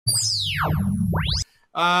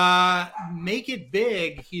Make it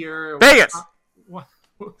big here. Vegas.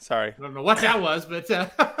 Sorry, I don't know what that was, but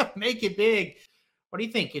make it big. What do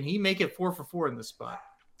you think? Can he make it 4 for 4 in this spot?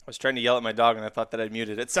 I was trying to yell at my dog, and I thought that I'd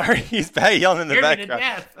muted it. Sorry, he's yelling in the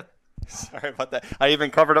background. Sorry about that. I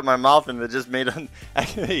even covered up my mouth, and it just made a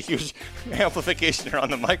huge amplification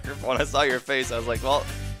around the microphone. I saw your face. I was like, well,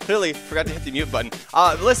 clearly forgot to hit the mute button.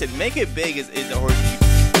 Listen, make it big is a horse.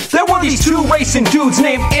 There were these two racing dudes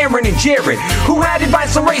named Aaron and Jared who had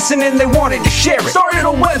advice on racing and they wanted to share it. Started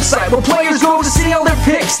a website where players go to see all their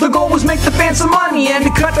picks. The goal was make the fans some money and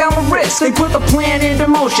to cut down the risk. They put the plan into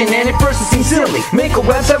motion and at first it seemed silly. Make a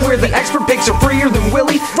website where the expert picks are freer than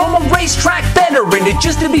Willie. From a racetrack veteran to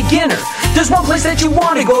just a beginner, there's one place that you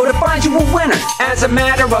want to go to find you a winner. As a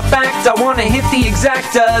matter of fact, I want to hit the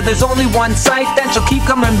exacta. There's only one site that you'll keep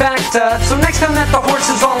coming back to. So next time that the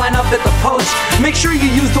horses all line up at the post, make sure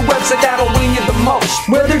you use the website that'll win you the most.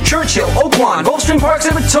 Whether Churchill, Oakland, Gulfstream Park,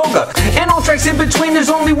 Saratoga, and all tracks in between, there's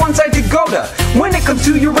only one site to go to. When it comes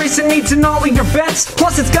to your racing needs and all of your bets,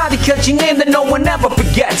 plus it's got a catchy name that no one ever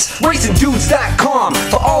forgets. RacingDudes.com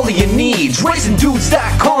for all of your needs.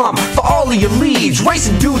 RacingDudes.com for all of your leads.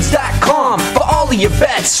 RacingDudes.com for all of your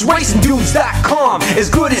bets. RacingDudes.com as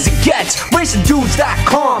good as it gets.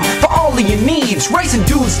 RacingDudes.com for all of your needs.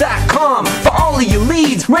 RacingDudes.com for all of your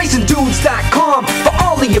leads. RacingDudes.com for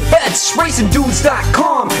all of your bets.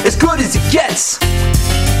 RacingDudes.com as good as it gets.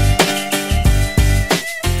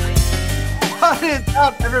 What is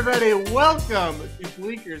up, everybody? Welcome to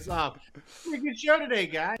Blinkers Off. Pretty good show today,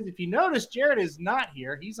 guys. If you notice, Jared is not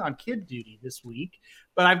here. He's on kid duty this week.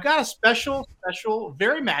 But I've got a special,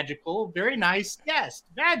 very magical, very nice guest.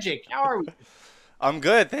 Magic, how are we? I'm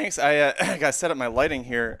good, thanks. I got to set up my lighting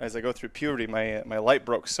here as I go through puberty. My light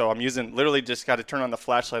broke, so I'm literally just got to turn on the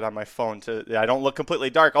flashlight on my phone I don't look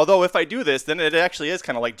completely dark. Although if I do this, then it actually is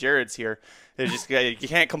kind of like Jared's here. You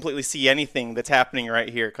can't completely see anything that's happening right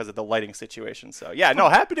here because of the lighting situation. So yeah, no,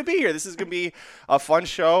 happy to be here. This is gonna be a fun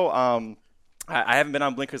show. I haven't been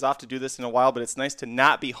on Blinkers Off to do this in a while, but it's nice to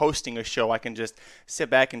not be hosting a show. I can just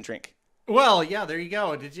sit back and drink. Well, yeah, there you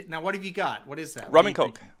go. Now, what have you got? What is that? Rum and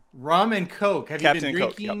Coke. Rum and Coke. Have Captain you been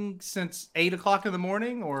drinking Coke, since 8 o'clock in the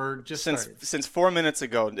morning or just since 4 minutes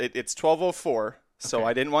ago? It's 12:04, so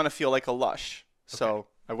I didn't want to feel like a lush. So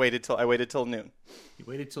I waited till noon. You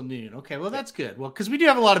waited till noon. Okay, well that's good. Well, because we do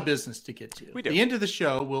have a lot of business to get to. We do. At the end of the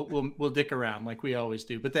show, we'll dick around like we always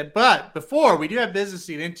do. But before we do have business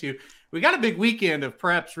to get into, we got a big weekend of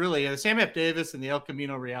preps. Really, the Sam F. Davis and the El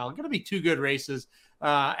Camino Real. Going to be two good races.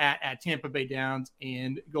 At Tampa Bay Downs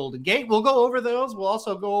and Golden Gate. We'll go over those. We'll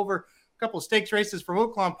also go over a couple of stakes races from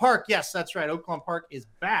Oaklawn Park. Yes, that's right. Oaklawn Park is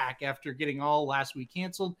back after getting all last week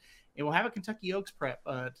canceled. And we'll have a Kentucky Oaks prep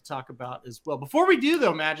to talk about as well. Before we do,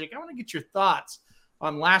 though, Magic, I want to get your thoughts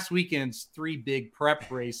on last weekend's three big prep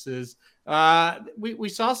races. We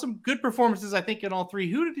saw some good performances, I think, in all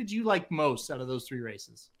three. Who did you like most out of those three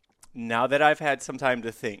races? Now that I've had some time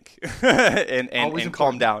to think and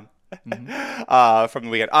calm down. Mm-hmm. From the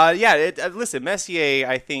weekend. Listen, Messier,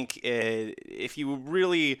 I think if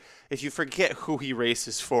you forget who he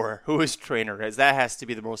races for, who his trainer is, that has to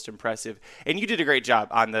be the most impressive. And you did a great job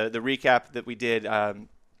on the recap that we did on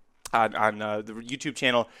the YouTube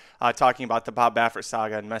channel talking about the Bob Baffert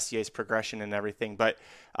saga and Messier's progression and everything. But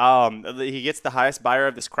he gets the highest buyer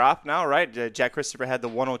of this crop now, right? Jack Christopher had the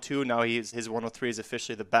 102. Now his 103 is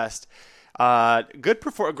officially the best. Great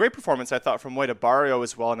performance, I thought, from Wade Barrio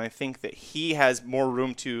as well, and I think that he has more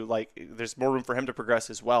room there's more room for him to progress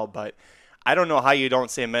as well, but I don't know how you don't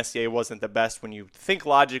say Messier wasn't the best when you think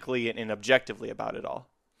logically and objectively about it all.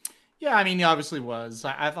 Yeah, I mean, he obviously was.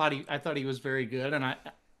 I thought he was very good, and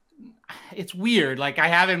it's weird. Like, I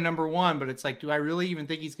have him number one, but it's like, do I really even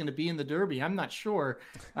think he's going to be in the Derby? I'm not sure.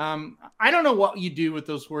 I don't know what you do with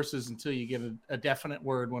those horses until you get a definite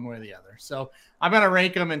word one way or the other. So I'm going to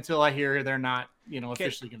rank them until I hear they're not,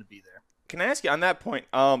 officially going to be there. Can I ask you on that point?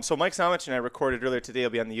 So Mike Samich and I recorded earlier today.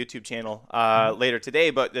 It'll be on the YouTube channel later today.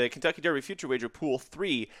 But the Kentucky Derby Future Wager Pool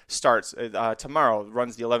 3 starts tomorrow. It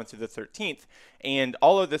runs the 11th through the 13th. And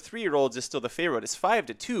all of the 3-year-olds is still the favorite. It's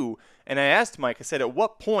 5-2. And I asked Mike, I said, at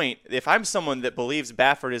what point, if I'm someone that believes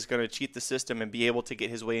Baffert is going to cheat the system and be able to get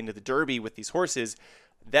his way into the Derby with these horses,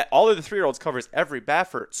 that all of the 3-year-olds covers every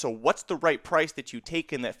Baffert. So what's the right price that you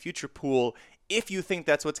take in that future pool if you think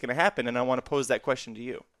that's what's going to happen? And I want to pose that question to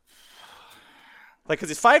you. Because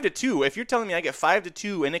it's 5-2. If you're telling me I get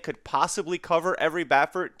 5-2 and it could possibly cover every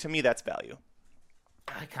Baffert, to me that's value.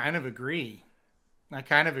 I kind of agree.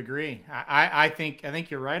 I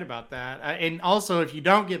think you're right about that. And also, if you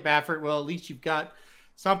don't get Baffert, well, at least you've got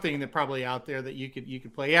something that probably out there that you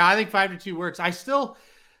could play. Yeah, I think 5-2 works. I still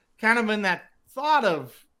kind of in that thought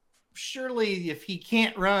of surely if he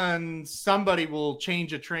can't run, somebody will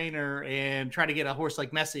change a trainer and try to get a horse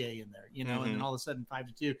like Messier in there, and then all of a sudden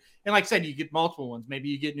 5-2. And like I said, you get multiple ones. Maybe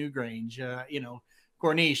you get Newgrange,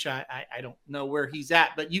 Corniche. I don't know where he's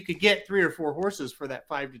at, but you could get 3 or 4 horses for that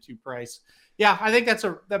 5-2 price. Yeah, I think that's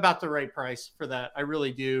about the right price for that. I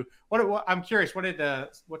really do. I'm curious. What did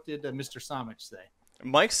Mr. Samich say?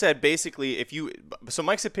 Mike said basically so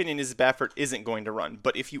Mike's opinion is Baffert isn't going to run,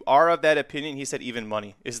 but if you are of that opinion, he said even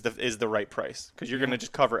money is the right price because you're going to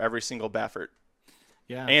just cover every single Baffert.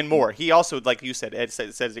 Yeah, and more. He also, like you said, Ed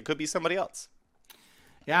says it could be somebody else.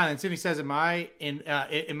 Yeah, and Sidney says, in my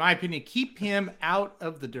opinion, keep him out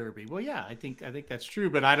of the Derby. Well, yeah, I think that's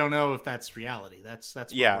true, but I don't know if that's reality. That's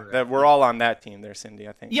we're all on that team there, Cindy.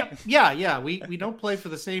 I think. Yep, yeah. We don't play for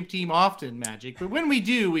the same team often, Magic, but when we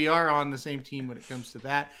do, we are on the same team when it comes to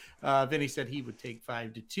that. Vinny said he would take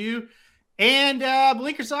 5-2, and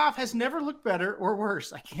Blinkers Off has never looked better or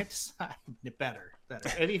worse. I can't decide. Better.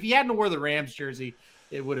 And if he hadn't wore the Rams jersey,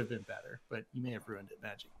 it would have been better, but you may have ruined it,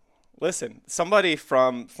 Magic. Listen, somebody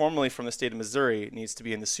formerly from the state of Missouri needs to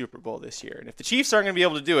be in the Super Bowl this year. And if the Chiefs aren't going to be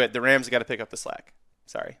able to do it, the Rams got to pick up the slack.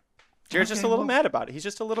 Sorry. Jared's just a little mad about it. He's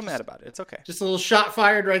just a little mad about it. It's okay. Just a little shot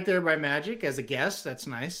fired right there by Magic as a guest. That's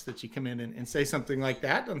nice that you come in and say something like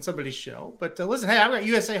that on somebody's show. But listen, hey, I've got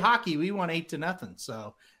USA Hockey. We won 8-0.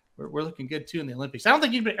 So we're looking good, too, in the Olympics. I don't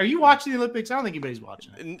think anybody – are you watching the Olympics? I don't think anybody's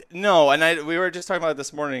watching it. No, and we were just talking about it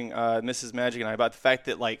this morning, Mrs. Magic and I, about the fact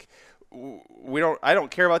that, like, I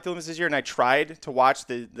don't care about the Olympics this year, and I tried to watch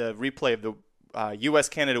the replay of the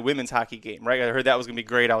U.S.-Canada women's hockey game, right? I heard that was going to be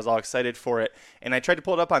great. I was all excited for it, and I tried to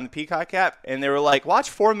pull it up on the Peacock app, and they were like, watch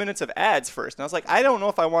 4 minutes of ads first. And I was like, I don't know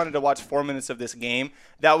if I wanted to watch 4 minutes of this game.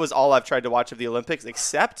 That was all I've tried to watch of the Olympics,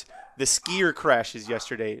 except the skier crashes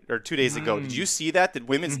yesterday or 2 days ago. Did you see that? The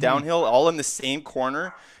women's downhill all in the same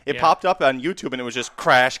corner? It popped up on YouTube, and it was just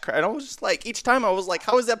crash. And I was just like, each time I was like,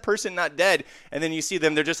 how is that person not dead? And then you see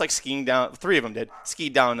them, they're just like skiing down. 3 of them did.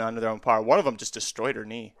 Skied down onto their own power. One of them just destroyed her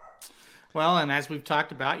knee. Well, and as we've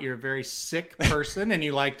talked about, you're a very sick person, and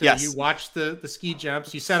you like to you watch the ski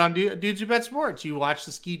jumps. You said on Dudes Who Bet Sports, you watch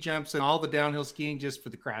the ski jumps and all the downhill skiing just for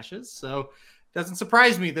the crashes. So it doesn't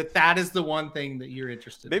surprise me that is the one thing that you're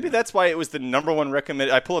interested in. Maybe that's why it was the number one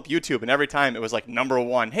recommended. I pull up YouTube, and every time it was like number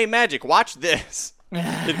one. Hey, Magic, watch this.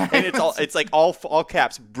 And it's like all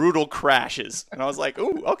caps, brutal crashes. And I was like,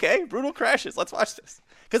 ooh, okay, brutal crashes. Let's watch this.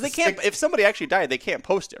 Because they can't, if somebody actually died, they can't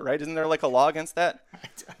post it, right? Isn't there like a law against that?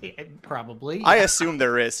 Probably. Yeah. I assume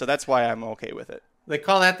there is, so that's why I'm okay with it. They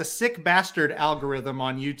call that the sick bastard algorithm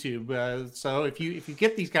on YouTube. So if you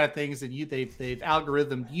get these kind of things, then they've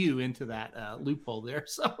algorithmed you into that loophole there.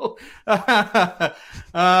 So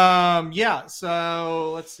yeah.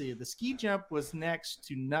 So let's see. The ski jump was next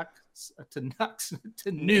to nuke.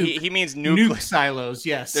 He means nuke silos.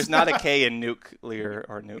 Yes. There's not a K in nuclear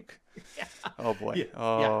or nuke. Yeah. Oh boy.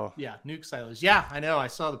 Yeah. Nuke silos. Yeah, I know. I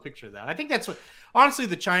saw the picture of that. I think that's what. Honestly,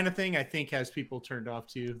 the China thing I think has people turned off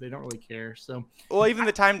too. They don't really care. So, well, even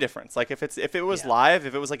the time difference. Like if it was live,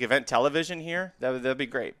 if it was like event television here, that'd be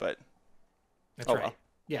great. But that's right. Well.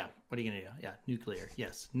 Yeah. What are you gonna do? Yeah. Nuclear.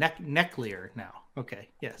 Yes. Necklear now. Okay.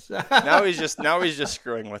 Yes. now he's just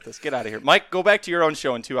screwing with us. Get out of here, Mike. Go back to your own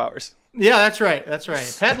show in 2 hours. Yeah, that's right.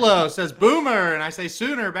 Pedlo says Boomer, and I say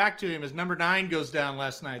Sooner back to him as number 9 goes down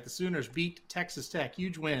last night. The Sooners beat Texas Tech.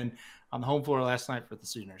 Huge win on the home floor last night for the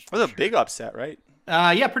Sooners. It was a big upset, right?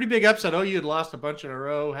 Yeah, pretty big upset. OU had lost a bunch in a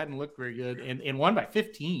row, hadn't looked very good, and won by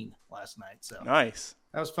 15 last night. So nice.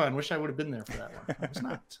 That was fun. Wish I would have been there for that one. I was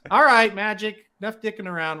not. All right, Magic. Enough dicking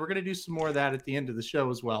around. We're going to do some more of that at the end of the show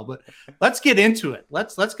as well. But let's get into it.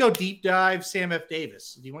 Let's go deep dive Sam F.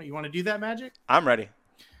 Davis. Do you want to do that, Magic? I'm ready.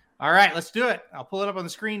 All right, let's do it. I'll pull it up on the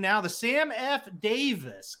screen now. The Sam F.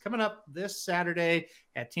 Davis coming up this Saturday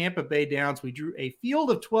at Tampa Bay Downs. We drew a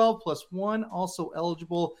field of 12 plus 1, also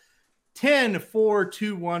eligible 10, 4,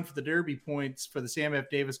 2, 1 for the Derby points for the Sam F.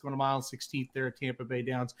 Davis going to mile 16th there at Tampa Bay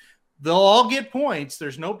Downs. They'll all get points.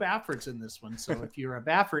 There's no Bafferts in this one. So if you're a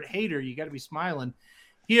Baffert hater, you got to be smiling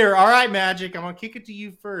here. All right, Magic, I'm going to kick it to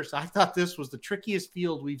you first. I thought this was the trickiest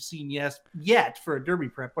field we've seen yet for a Derby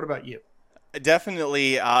prep. What about you?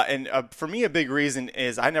 Definitely, and for me, a big reason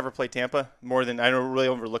is I never play Tampa more than I don't really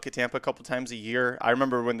overlook at Tampa a couple times a year. I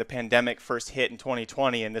remember when the pandemic first hit in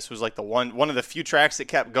 2020, and this was like the one of the few tracks that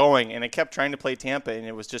kept going, and I kept trying to play Tampa, and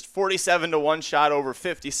it was just 47 to 1 shot over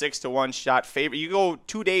 56 to 1 shot favorite. You go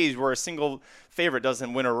 2 days where a single favorite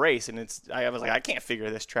doesn't win a race, and I was like, I can't figure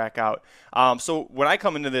this track out. So when I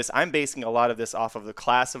come into this, I'm basing a lot of this off of the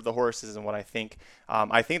class of the horses and what I think.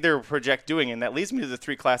 I think they're project doing, and that leads me to the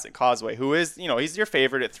 3 Classic Causeway, who is, he's your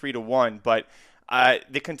favorite at 3 to 1, but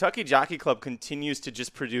The Kentucky Jockey Club continues to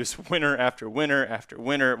just produce winner after winner after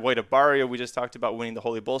winner. Voida Barrio, we just talked about winning the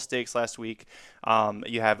Holy Bull Stakes last week.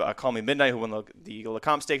 You have Call Me Midnight, who won the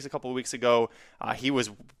Lecomte Stakes a couple of weeks ago. He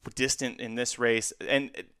was distant in this race.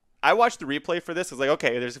 And I watched the replay for this. I was like,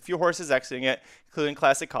 okay, there's a few horses exiting it, including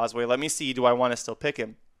Classic Causeway. Let me see, do I want to still pick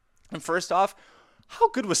him? And first off, how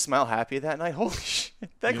good was Smile Happy that night? Holy shit,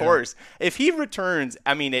 that horse. If he returns,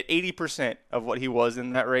 I mean, at 80% of what he was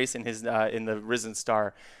in that race in his in the Risen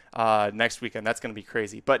Star next weekend, that's going to be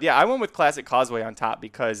crazy. But yeah, I went with Classic Causeway on top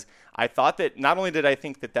because I thought that not only did I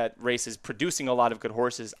think that that race is producing a lot of good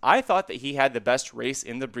horses, I thought that he had the best race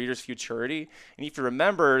in the Breeders' Futurity. And if you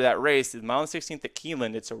remember that race, the mile 16th at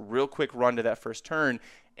Keeneland, it's a real quick run to that first turn,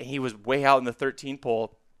 and he was way out in the 13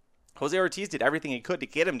 pole. Jose Ortiz did everything he could to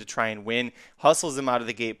get him to try and win, hustles him out of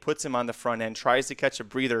the gate, puts him on the front end, tries to catch a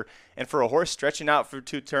breather. And for a horse stretching out for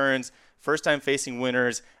 2 turns, first time facing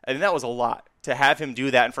winners, I mean, that was a lot to have him do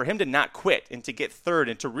that. And for him to not quit and to get third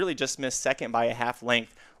and to really just miss second by a half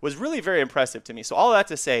length was really very impressive to me. So all that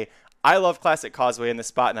to say, I love Classic Causeway in this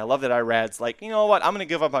spot, and I love that Irad's like, you know what, I'm going to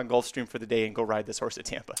give up on Gulfstream for the day and go ride this horse at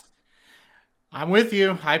Tampa. I'm with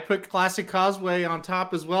you. I put Classic Causeway on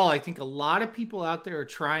top as well. I think a lot of people out there are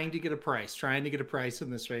trying to get a price in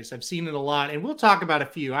this race. I've seen it a lot, and we'll talk about a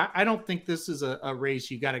few. I don't think this is a race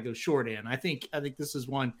you got to go short in. I think this is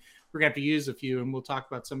one we're going to have to use a few, and we'll talk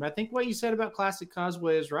about some. But I think what you said about Classic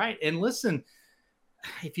Causeway is right. And listen,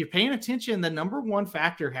 if you're paying attention, the number one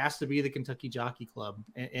factor has to be the Kentucky Jockey Club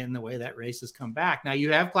and the way that race has come back. Now,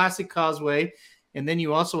 you have Classic Causeway, and then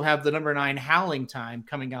you also have the number 9 Howling Time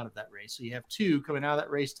coming out of that race. So you have 2 coming out of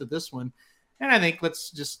that race to this one. And I think,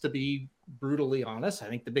 to be brutally honest, I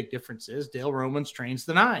think the big difference is Dale Romans trains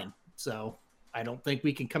the 9. So I don't think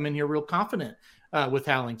we can come in here real confident with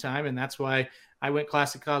Howling Time. And that's why I went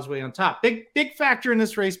Classic Causeway on top. Big factor in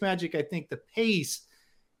this race, Magic. I think the pace,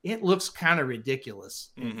 it looks kind of ridiculous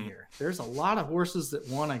in here. There's a lot of horses that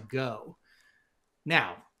want to go.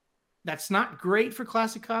 Now, that's not great for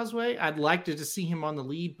Classic Causeway. I'd like to see him on the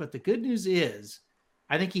lead, but the good news is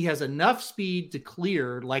I think he has enough speed to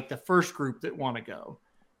clear like the first group that want to go.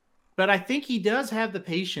 But I think he does have the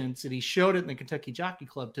patience, and he showed it in the Kentucky Jockey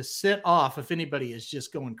Club, to sit off if anybody is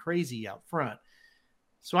just going crazy out front.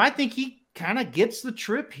 So I think he kind of gets the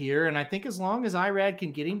trip here, and I think as long as Irad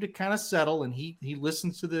can get him to kind of settle and he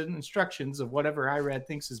listens to the instructions of whatever Irad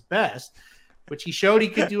thinks is best, which he showed he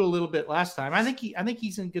could do a little bit last time. I think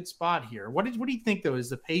he's in a good spot here. What do you think, though? Is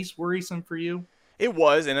the pace worrisome for you? It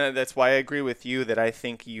was, and that's why I agree with you that I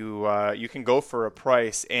think you can go for a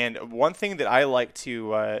price. And one thing that I like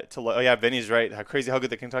Vinny's right. How crazy how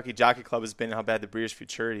good the Kentucky Jockey Club has been, and how bad the Breeders'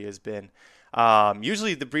 Futurity has been.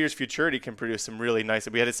 Usually the Breeders' Futurity can produce some really nice.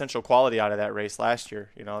 We had essential quality out of that race last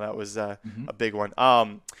year. You know, that was a big one.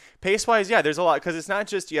 Pace-wise, yeah, there's a lot, because it's not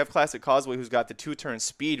just you have Classic Causeway who's got the 2-turn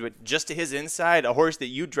speed, but just to his inside, a horse that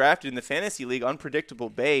you drafted in the Fantasy League,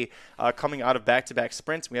 Unpredictable Bay, coming out of back-to-back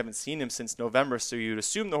sprints. We haven't seen him since November, so you'd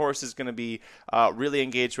assume the horse is going to be really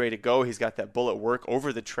engaged, ready to go. He's got that bullet work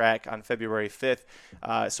over the track on February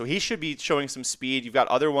 5th, so he should be showing some speed. You've got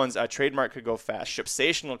other ones. Trademark could go fast.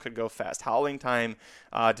 Shipsational could go fast. Howling Time,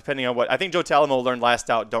 depending on what. I think Joe Talamo learned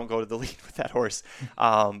last out, don't go to the lead with that horse.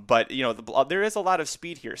 But, you know, there is a lot of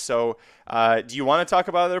speed here. So do you want to talk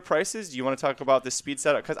about other prices? Do you want to talk about the speed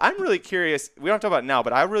setup? Because I'm really curious. We don't talk about it now,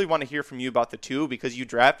 but I really want to hear from you about the 2, because you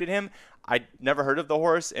drafted him. I never heard of the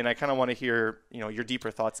horse, and I kind of want to hear, your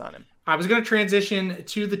deeper thoughts on him. I was going to transition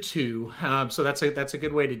to the 2, so that's a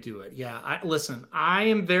good way to do it. Yeah, I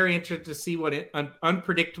am very interested to see what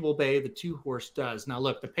Unpredictable Bay, the 2 horse, does. Now,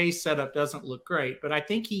 look, the pace setup doesn't look great, but I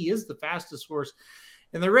think he is the fastest horse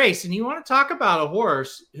in the race. And you want to talk about a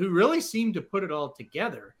horse who really seemed to put it all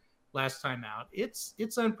together last time out.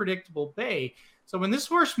 It's Unpredictable Bay. So when this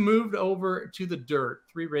horse moved over to the dirt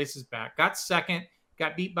 3 races back, got second,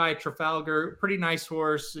 got beat by Trafalgar, pretty nice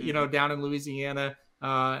horse, down in Louisiana.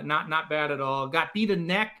 Not bad at all. Got beat in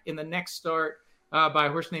the next start by a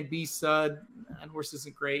horse named B Sud. That horse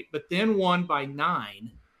isn't great, but then won by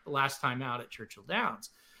 9 the last time out at Churchill Downs.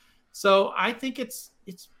 So I think it's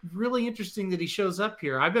really interesting that he shows up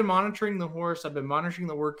here. I've been monitoring the horse. I've been monitoring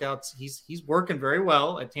the workouts. He's working very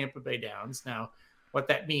well at Tampa Bay Downs. Now, what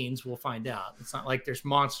that means, we'll find out. It's not like there's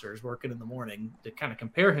monsters working in the morning to kind of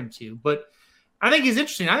compare him to, but I think he's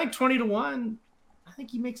interesting. I think 20-1, I think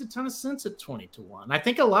he makes a ton of sense at 20-1. I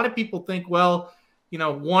think a lot of people think, well,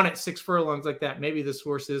 1 at 6 furlongs like that, maybe this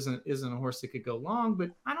horse isn't a horse that could go long, but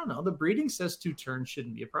I don't know. The breeding says 2 turns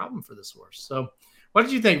shouldn't be a problem for this horse. So what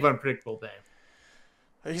did you think of Unpredictable Bay?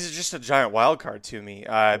 He's just a giant wild card to me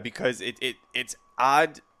because it's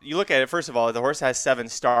odd you look at it, first of all, the horse has 7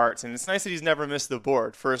 starts, and it's nice that he's never missed the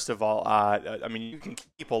board, first of all. I mean, you can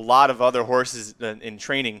keep a lot of other horses in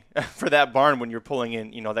training for that barn when you're pulling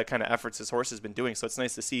in, that kind of efforts this horse has been doing. So it's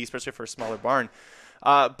nice to see, especially for a smaller barn.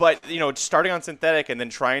 But, starting on synthetic and then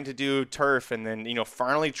trying to do turf and then,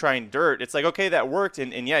 finally trying dirt, it's like, okay, that worked.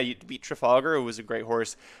 And yeah, you beat Trafalgar, who was a great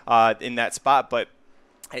horse in that spot, but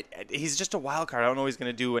he's just a wild card. I don't know what he's going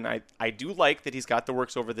to do, and I do like that he's got the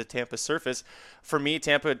works over the Tampa surface. For me,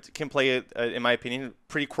 Tampa can play, in my opinion,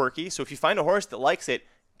 pretty quirky. So if you find a horse that likes it,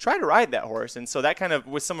 try to ride that horse. And so that kind of,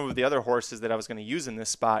 with some of the other horses that I was going to use in this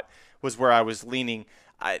spot, was where I was leaning.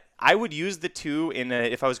 I would use the 2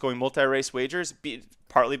 if I was going multi-race wagers,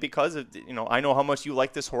 partly because of, I know how much you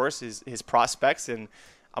like this horse, his prospects, and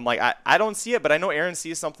I'm like, I don't see it, but I know Aaron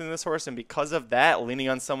sees something in this horse, and because of that, leaning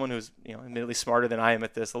on someone who's, admittedly smarter than I am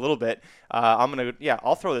at this a little bit,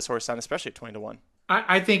 I'll throw this horse on, especially at 20-1.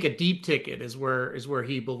 I think a deep ticket is where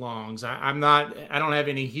he belongs. I don't have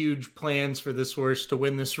any huge plans for this horse to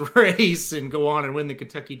win this race and go on and win the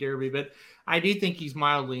Kentucky Derby, but I do think he's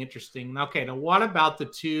mildly interesting. Okay, now what about the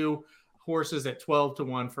 2 horses at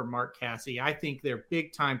 12-1 for Mark Casse? I think they're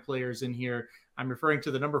big time players in here. I'm referring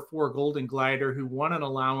to the number 4 Golden Glider, who won an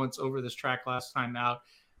allowance over this track last time out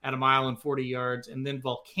at 1 mile and 40 yards, and then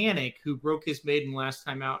Volcanic, who broke his maiden last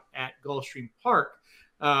time out at Gulfstream Park,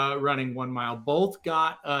 running 1 mile. Both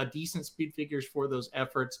got decent speed figures for those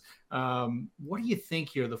efforts. What do you think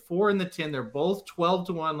here? The 4 and the 10, they're both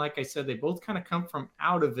 12-1. Like I said, they both kind of come from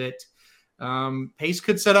out of it. Pace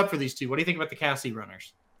could set up for these 2. What do you think about the Casse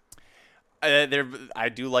runners? I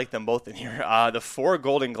do like them both in here. The 4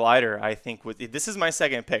 Golden Glider, I think, this is my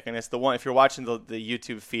second pick, and it's the one, if you're watching the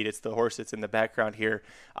YouTube feed, it's the horse that's in the background here.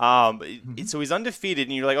 So he's undefeated,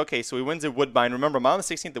 and you're like, okay, so he wins at Woodbine. Remember, I'm on the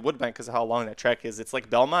 16th at Woodbine because of how long that track is. It's like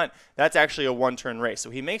Belmont. That's actually a 1-turn race. So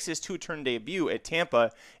he makes his 2-turn debut at Tampa,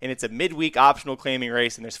 and it's a midweek optional claiming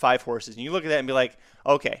race, and there's 5 horses. And you look at that and be like,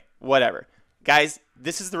 okay, whatever. Guys,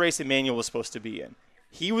 this is the race Emmanuel was supposed to be in.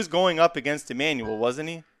 He was going up against Emmanuel, wasn't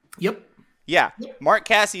he? Yep. Yeah. Mark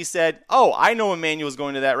Casse said, oh, I know Emmanuel's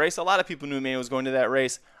going to that race. A lot of people knew Emmanuel was going to that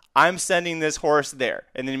race. I'm sending this horse there.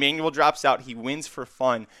 And then Emmanuel drops out. He wins for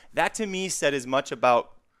fun. That, to me, said as much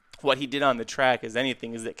about what he did on the track as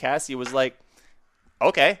anything, is that Casse was like,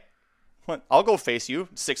 okay, I'll go face you,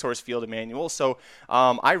 6-horse field Emmanuel. So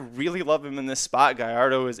I really love him in this spot.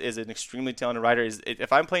 Gallardo is an extremely talented rider.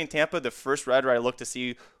 If I'm playing Tampa, the first rider I look to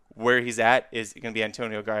see where he's at is going to be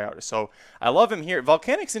Antonio Gallardo. So I love him here.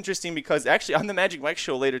 Volcanic's interesting because actually on the Magic Mike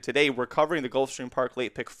show later today, we're covering the Gulfstream Park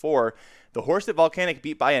late pick 4. The horse that Volcanic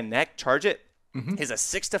beat by a neck, Charge It, is a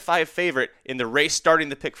 6-5 favorite in the race starting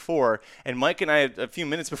the pick 4. And Mike and I, a few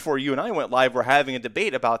minutes before you and I went live, were having a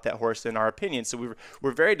debate about that horse and our opinion. So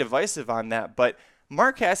we're very divisive on that. But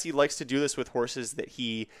Mark Casse likes to do this with horses that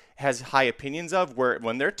he has high opinions of, where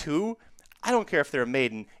when they're 2, I don't care if they're a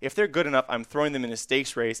maiden. If they're good enough, I'm throwing them in a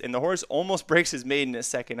stakes race. And the horse almost breaks his maiden at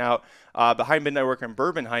second out behind Midnight Worker and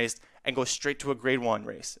Bourbon Heist and goes straight to a grade 1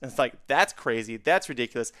 race. And it's like, that's crazy. That's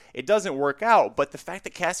ridiculous. It doesn't work out. But the fact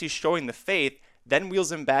that Cassie's showing the faith then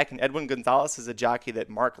wheels him back, and Edwin Gonzalez is a jockey that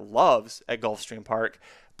Mark loves at Gulfstream Park,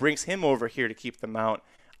 brings him over here to keep the mount.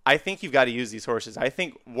 I think you've got to use these horses. I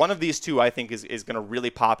think one of these 2, I think, is going to really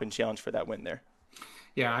pop and challenge for that win there.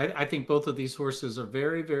 Yeah, I think both of these horses are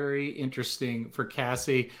very, very interesting for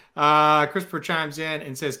Casse. Christopher chimes in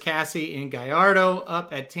and says Casse and Gallardo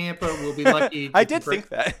up at Tampa will be lucky. I did think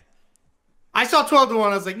that. I saw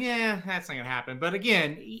 12-1. I was like, yeah, that's not going to happen. But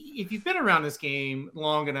again, if you've been around this game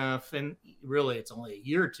long enough, and really it's only a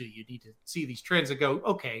year or 2, you need to see these trends and go,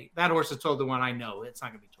 okay, that horse is 12-1. I know it's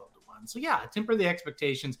not going to be 12-1. So yeah, temper the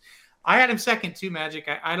expectations. I had him second too, Magic.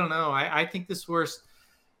 I don't know. I think this horse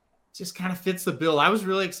just kind of fits the bill. I was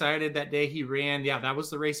really excited that day he ran. Yeah, that was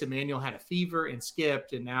the race Emmanuel had a fever and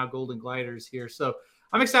skipped, and now Golden Glider's here. So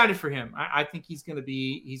I'm excited for him. I think he's going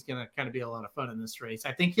to kind of be a lot of fun in this race.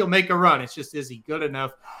 I think he'll make a run. It's just, is he good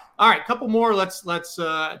enough? All right, a couple more. Let's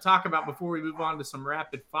talk about before we move on to some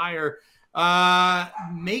rapid fire.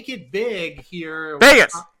 Make it big here.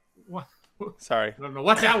 Vegas. Sorry, I don't know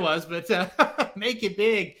what that was, but make it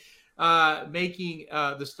big. Making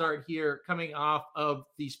the start here, coming off of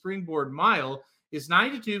the Springboard Mile, is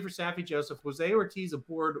 9-2 for Saffie Joseph. Jose Ortiz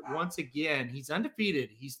aboard once again. He's undefeated.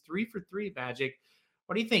 He's 3 for 3, Magic.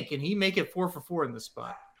 What do you think? Can he make it 4 for 4 in this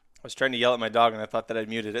spot? I was trying to yell at my dog, and I thought that I'd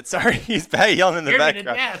muted it. Sorry, he's yelling in the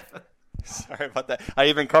background. Sorry about that. I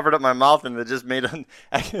even covered up my mouth and it just made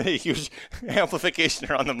a huge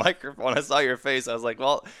amplification around the microphone. I saw your face. I was like,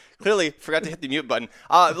 well, clearly forgot to hit the mute button.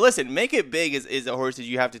 Listen, Make It Big is a horse that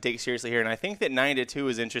you have to take seriously here. And I think that 9-2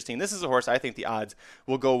 is interesting. This is a horse I think the odds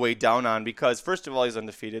will go way down on because, first of all, he's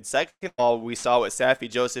undefeated. Second of all, we saw what Safi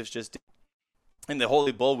Josephs just did in the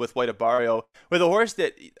Holy Bull with White Barrio, with a horse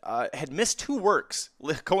that had missed 2 works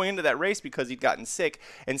going into that race because he'd gotten sick.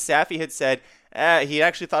 And Safi had said he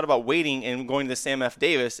actually thought about waiting and going to the Sam F.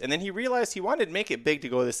 Davis. And then he realized he wanted to Make It Big to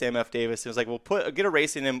go to the Sam F. Davis. It was like, we'll get a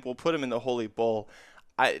race in him. We'll put him in the Holy Bull.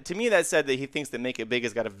 To me, that said that he thinks that Make It Big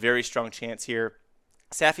has got a very strong chance here.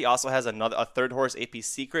 Safi also has a third horse, AP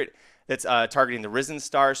Secret, that's targeting the Risen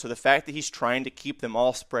Star. So the fact that he's trying to keep them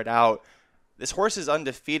all spread out, this horse is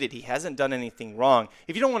undefeated. He hasn't done anything wrong.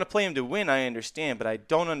 If you don't want to play him to win, I understand, but I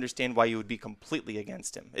don't understand why you would be completely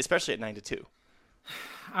against him, especially at 9-2.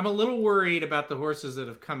 I'm a little worried about the horses that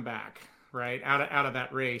have come back, right, out of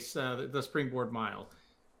that race, the Springboard Mile.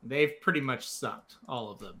 They've pretty much sucked,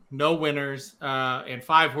 all of them. No winners, and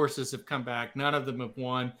 5 horses have come back. None of them have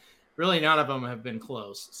won. Really, none of them have been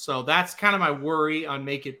close. So that's kind of my worry on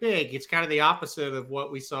Make It Big. It's kind of the opposite of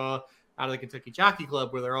what we saw out of the Kentucky Jockey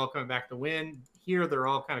Club, where they're all coming back to win. Here, they're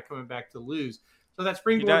all kind of coming back to lose. So that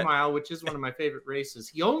Springboard Mile, which is one of my favorite races,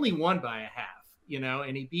 he only won by a half,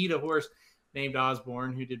 and he beat a horse named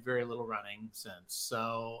Osborne who did very little running since.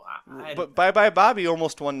 So, but Bye Bye Bobby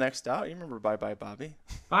almost won next out. You remember Bye Bye Bobby?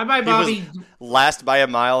 Bye Bye Bobby he was last by a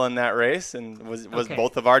mile in that race and was okay.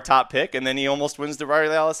 Both of our top pick, and then he almost wins the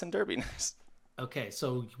Riley Allison Derby next. Okay,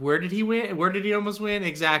 so where did he win? Where did he almost win?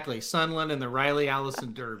 Exactly, Sunland and the Riley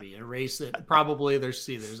Allison Derby, a race that probably I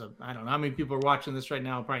don't know how many people are watching this right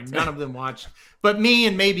now. Probably none of them watched, but me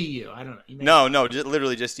and maybe you. I don't know. No,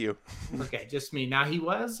 literally just you. Okay, just me. Now he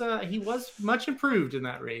was much improved in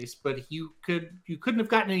that race, but you couldn't have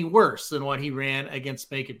gotten any worse than what he ran against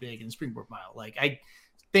Make It Big in Springboard Mile. Like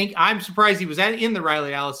I'm surprised he was in the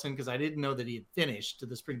Riley Allison because I didn't know that he had finished to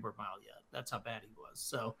the Springboard Mile yet. That's how bad he was.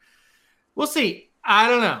 So. We'll see. I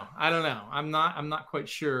don't know. I'm not quite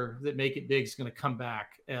sure that Make It Big is going to come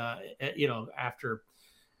back, after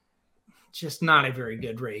just not a very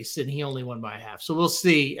good race. And he only won by a half. So we'll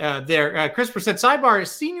see there. Christopher said, sidebar, is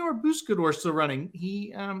Senior Buscador still running?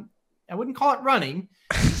 He, I wouldn't call it running.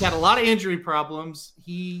 He's had a lot of injury problems.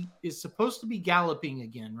 He is supposed to be galloping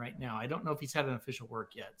again right now. I don't know if he's had an official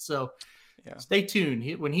work yet. So Stay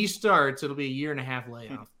tuned. When he starts, it'll be a 1.5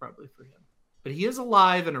 layoff probably for him. But he is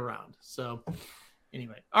alive and around. So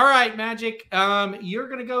anyway. All right, Magic. You're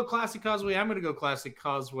going to go Classic Causeway. I'm going to go Classic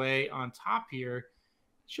Causeway on top here.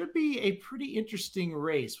 Should be a pretty interesting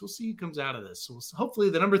race. We'll see who comes out of this. So hopefully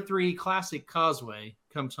the number 3 Classic Causeway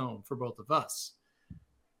comes home for both of us.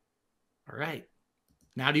 All right.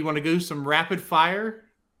 Now do you want to go some rapid fire?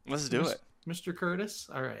 Let's do it. Mr. Curtis?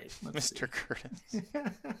 All right. Mr. Curtis.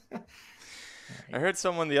 I heard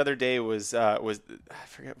someone the other day was I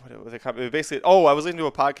forget what it was. Basically, I was listening to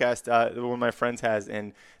a podcast that one of my friends has,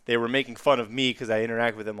 and they were making fun of me because I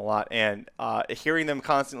interact with them a lot. And hearing them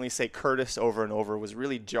constantly say Curtis over and over was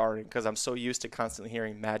really jarring because I'm so used to constantly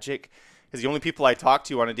hearing Magic. Because the only people I talk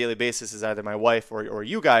to on a daily basis is either my wife or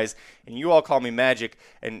you guys, and you all call me Magic,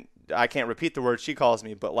 and I can't repeat the word she calls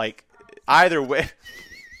me, but like either way.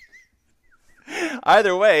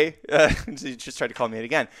 Either way, she just tried to call me it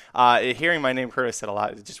again. Hearing my name Curtis said a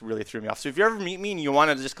lot, it just really threw me off. So if you ever meet me and you want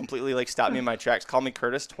to just completely stop me in my tracks, call me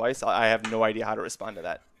Curtis twice. I have no idea how to respond to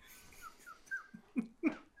that.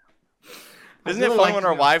 Isn't it fun when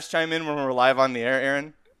our wives chime in when we're live on the air,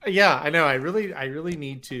 Aaron? Yeah, I know. I really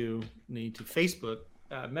need to Facebook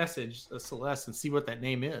message Celeste and see what that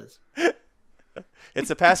name is.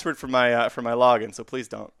 It's a password for my login, so please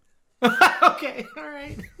don't. Okay, all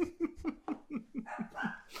right.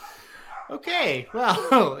 Okay,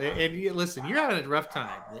 well, and listen, you're having a rough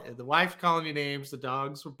time. The wife's calling you names. The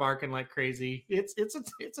dogs were barking like crazy. It's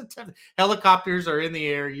a tough. Helicopters are in the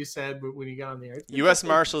air. You said when you got on the air. U.S.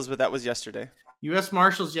 Marshals, but that was yesterday. U.S.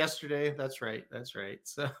 Marshals yesterday. That's right.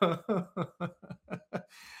 So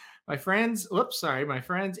my friends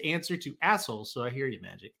answer to asshole. So I hear you,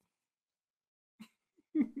 Magic.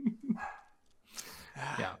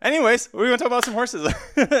 Yeah. Anyways, we want to talk about some horses.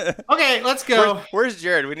 Okay, let's go. Where's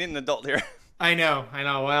Jared? We need an adult here. I know.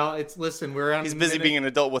 Well, we're on. He's busy being an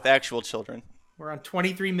adult with actual children. We're on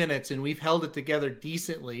 23 minutes, and we've held it together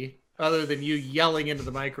decently, other than you yelling into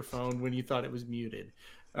the microphone when you thought it was muted.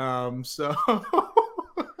 So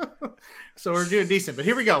we're doing decent. But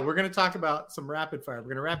here we go. We're going to talk about some rapid fire. We're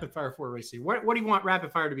going to rapid fire 4 races. What do you want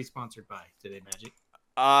rapid fire to be sponsored by today, Magic?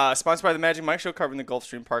 Sponsored by the Magic Mike Show, covering the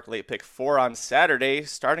Gulfstream Park Late Pick 4 on Saturday,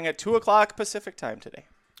 starting at 2 o'clock Pacific time today.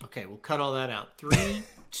 Okay, we'll cut all that out. 3,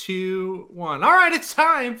 2, 1. All right, it's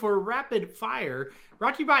time for Rapid Fire,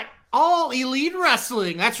 brought to you by All Elite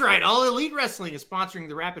Wrestling. That's right, All Elite Wrestling is sponsoring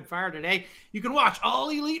the Rapid Fire today. You can watch All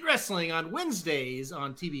Elite Wrestling on Wednesdays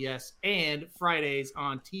on TBS and Fridays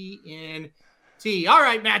on TNT. All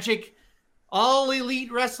right, Magic. All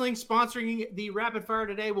Elite Wrestling sponsoring the Rapid Fire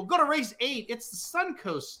today. We'll go to race 8. It's the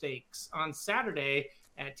Suncoast Stakes on Saturday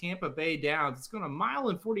at Tampa Bay Downs. It's going 1 mile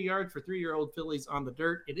and 40 yards for 3-year-old fillies on the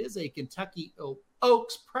dirt. It is a Kentucky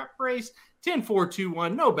Oaks prep race.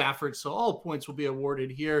 10-4-2-1, no Baffert, so all points will be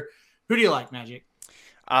awarded here. Who do you like, Magic?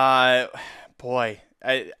 Boy,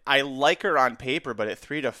 I like her on paper, but at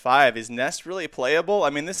 3-5, is Nest really playable? I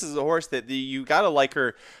mean, this is a horse that you got to like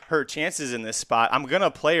her chances in this spot. I'm going to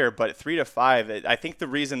play her, but at 3-5, I think the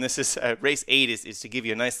reason this is race 8 is to give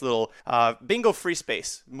you a nice little bingo free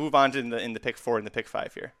space. Move on to in the pick 4 and the pick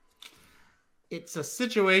 5 here. It's a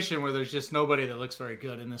situation where there's just nobody that looks very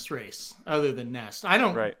good in this race other than Nest. I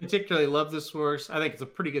don't particularly love this horse. I think it's a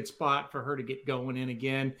pretty good spot for her to get going in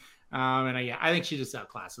again. I think she just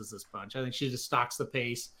outclasses this bunch. I think she just stalks the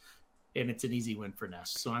pace, and it's an easy win for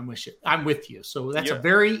Nest. So I'm with you. So that's a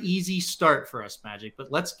very easy start for us, Magic. But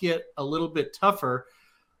let's get a little bit tougher.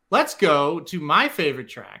 Let's go to my favorite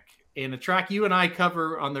track, and a track you and I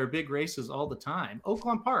cover on their big races all the time,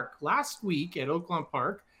 Oaklawn Park. Last week at Oaklawn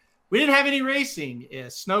Park, we didn't have any racing.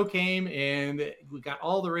 Snow came, and we got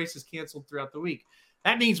all the races canceled throughout the week.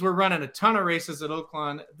 That means we're running a ton of races at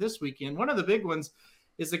Oaklawn this weekend. One of the big ones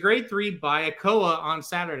is the Grade 3 Bayakoa on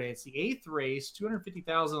Saturday. It's the 8th race,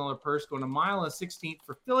 $250,000 purse, going 1 mile and 16th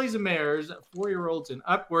for fillies and mares, 4-year-olds and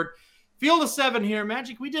upward. Field of 7 here.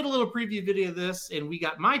 Magic, we did a little preview video of this, and we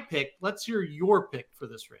got my pick. Let's hear your pick for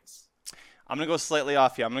this race. I'm going to go slightly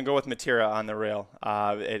off you. I'm going to go with Matera on the rail.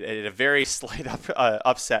 At a very slight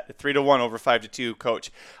upset, 3-1 over 5-2,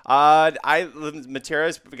 coach.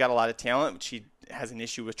 Matera's got a lot of talent. She has an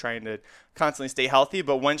issue with trying to constantly stay healthy,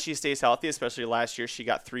 but when she stays healthy, especially last year, she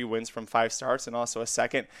got 3 wins from 5 starts and also a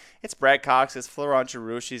second. It's Brad Cox, it's Florent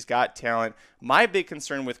Giroux. She's got talent. My big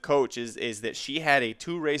concern with Coach is that she had a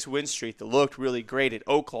 2-race win streak that looked really great at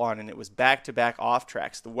Oaklawn, and it was back-to-back off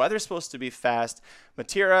tracks. The weather's supposed to be fast.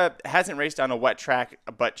 Matera hasn't raced on a wet track,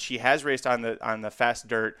 but she has raced on the fast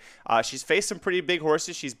dirt. She's faced some pretty big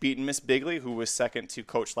horses. She's beaten Miss Bigley, who was second to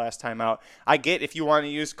Coach last time out. I get if you want to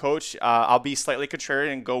use Coach, I'll be slightly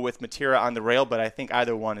contrarian and go with Matera on the rail, but I think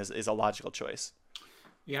either one is a logical choice.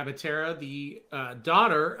 Yeah, Matera, the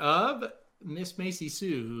daughter of Miss Macy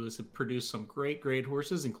Sue, who has produced some great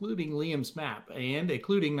horses, including Liam's Map, and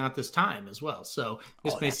including Not This Time as well. So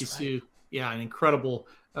Miss Macy Sue, an incredible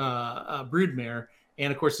broodmare.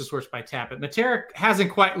 And, of course, this horse by Tappet. Matera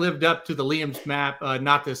hasn't quite lived up to the Liam's Map,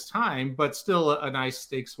 Not This Time, but still a nice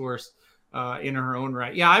stakes horse in her own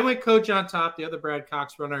right. Yeah, I went Coach on top, the other Brad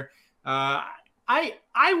Cox runner.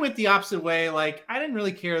 I went the opposite way. Like, I didn't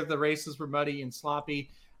really care that the races were muddy and sloppy.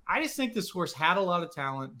 I just think this horse had a lot of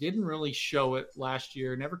talent, didn't really show it last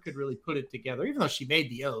year, never could really put it together. Even though she made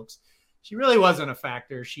the Oaks, she really wasn't a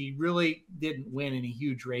factor. She really didn't win any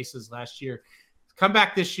huge races last year. Come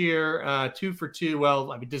back this year, 2 for 2.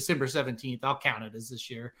 Well, I mean, December 17th, I'll count it as this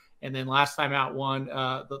year. And then last time out won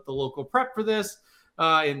the local prep for this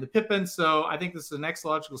in the Pippin. So I think this is the next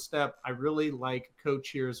logical step. I really like Coach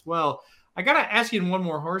here as well. I got to ask you one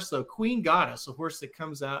more horse, though. Queen Goddess, a horse that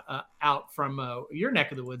comes out from your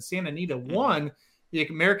neck of the woods. Santa Anita won the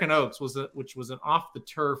American Oaks, which was an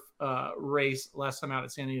off-the-turf race last time out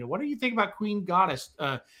at Santa Anita. What do you think about Queen Goddess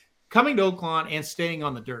coming to Oaklawn and staying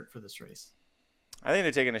on the dirt for this race? I think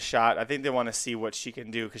they're taking a shot. I think they want to see what she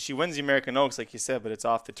can do because she wins the American Oaks, like you said, but it's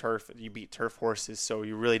off the turf. You beat turf horses, so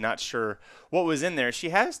you're really not sure what was in there. She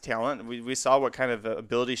has talent. We saw what kind of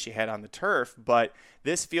ability she had on the turf, but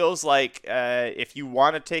this feels like if you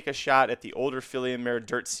want to take a shot at the older filly and mare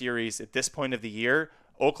dirt series at this point of the year,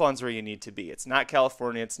 Oaklawn's where you need to be. It's not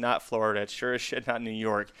California. It's not Florida. It's sure as shit not New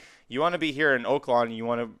York. You want to be here in Oaklawn. You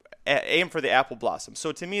want to aim for the apple blossom.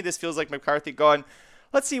 So to me, this feels like McCarthy going,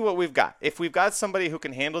 let's see what we've got. If we've got somebody who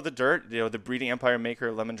can handle the dirt, the Breeding Empire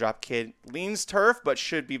maker, Lemon Drop Kid, leans turf but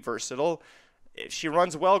should be versatile. If she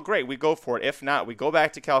runs well, great, we go for it. If not, we go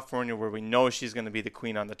back to California where we know she's going to be the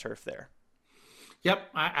queen on the turf there. Yep,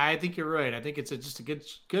 I think you're right. I think it's just a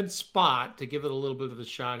good spot to give it a little bit of a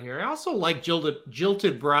shot here. I also like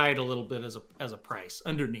Jilted Bride a little bit as a price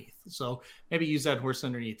underneath. So maybe use that horse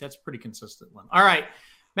underneath. That's a pretty consistent one. All right.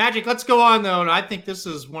 Magic, let's go on, though. And I think this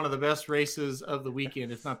is one of the best races of the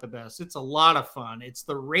weekend, if not the best. It's a lot of fun. It's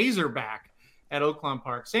the Razorback at Oaklawn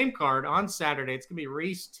Park. Same card on Saturday. It's going to be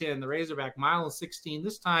race 10, the Razorback, 1 mile and 16.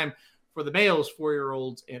 This time for the males,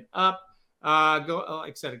 4-year-olds and up. Like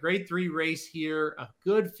I said, a grade 3 race here, a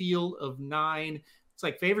good field of 9. It's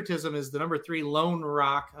like favoritism is the number 3 Lone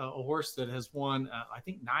Rock, a horse that has won, I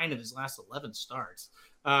think, 9 of his last 11 starts.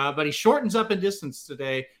 But he shortens up in distance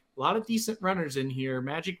today. A lot of decent runners in here.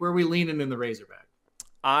 Magic, where are we leaning in the Razorback?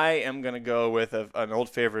 I am going to go with an old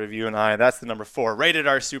favorite of you and I. That's the number 4, Rated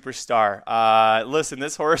R Superstar. Listen,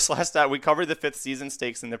 this horse last night, we covered the 5th season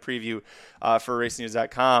stakes in the preview for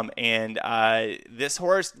RacingNews.com, and this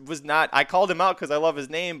horse was not – I called him out because I love his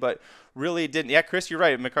name, but really didn't. Yeah, Chris, you're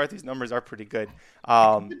right. McCarthy's numbers are pretty good.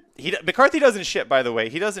 McCarthy doesn't ship, by the way.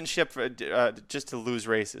 He doesn't ship just to lose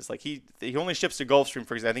races. Like he only ships to Gulfstream,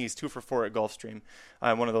 for example. I think he's 2 for 4 at Gulfstream.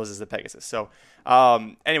 One of those is the Pegasus. So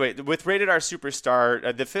anyway, with Rated R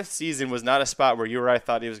Superstar, the 5th season was not a spot where you or I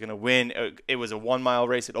thought he was going to win. It was a 1-mile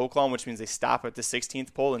race at Oaklawn, which means they stop at the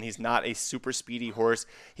 16th pole, and he's not a super speedy horse.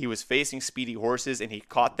 He was facing speedy horses, and he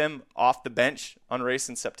caught them off the bench on a race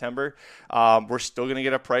in September. We're still going to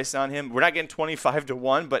get a price on him. We're not getting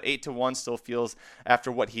 25-1, but 8-1 still feels,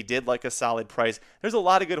 after what he did, like a solid price. There's a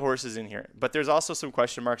lot of good horses in here, but there's also some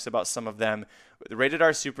question marks about some of them. The Rated R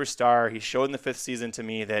Superstar, he showed in the 5th season to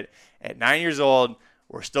me that at 9 years old,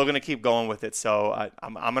 we're still going to keep going with it. So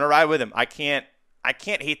I'm going to ride with him. I can't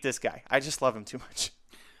hate this guy. I just love him too much.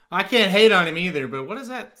 I can't hate on him either, but what is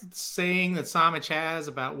that saying that Samich has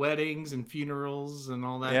about weddings and funerals and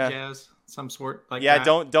all that jazz? Some sort like that.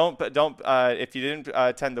 Yeah, don't. If you didn't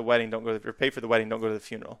attend the wedding, don't go or pay for the wedding. Don't go to the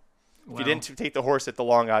funeral. If you didn't take the horse at the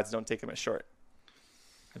long odds, don't take him at short.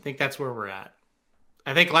 I think that's where we're at.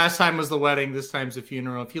 I think last time was the wedding. This time's the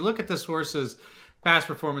funeral. If you look at this horse's past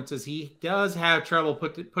performances, he does have trouble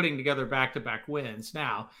putting together back-to-back wins.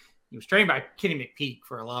 Now, he was trained by Kenny McPeak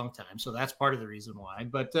for a long time, so that's part of the reason why.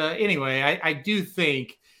 But anyway, I do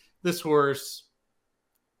think this horse,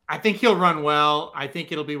 I think he'll run well. I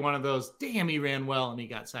think it'll be one of those, damn, he ran well and he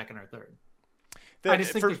got second or third. I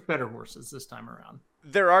just think there's better horses this time around.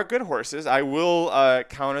 There are good horses. I will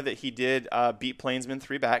counter that he did beat Plainsman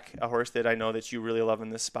 3 back, a horse that I know that you really love in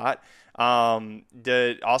this spot.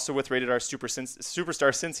 Also with Rated R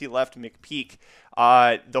Superstar since he left McPeak.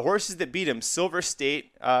 The horses that beat him, Silver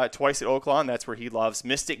State twice at Oaklawn, that's where he loves.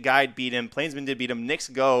 Mystic Guide beat him. Plainsman did beat him. Knicks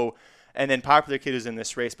Go. And then Popular Kid was in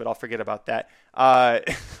this race, but I'll forget about that. But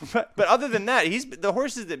other than that, the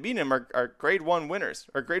horses that beat him are grade 1 winners,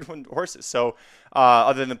 or grade 1 horses. So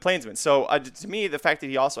other than Plainsman. So to me, the fact that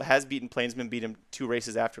he also has beaten Plainsman, beat him 2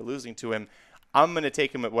 races after losing to him, I'm going to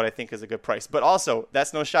take him at what I think is a good price. But also,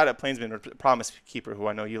 that's no shot at Plainsman or Promise Keeper, who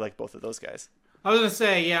I know you like both of those guys. I was going to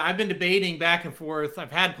say, yeah, I've been debating back and forth.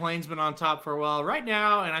 I've had Plainsman on top for a while right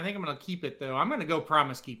now, and I think I'm going to keep it, though. I'm going to go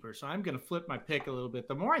Promise Keeper, so I'm going to flip my pick a little bit.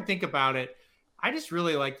 The more I think about it, I just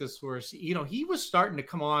really like this horse. You know, he was starting to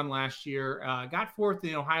come on last year, got 4th in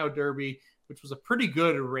the Ohio Derby, which was a pretty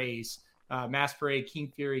good race. Mass Parade,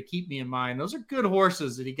 King Fury, Keep Me in Mind. Those are good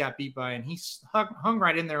horses that he got beat by, and he hung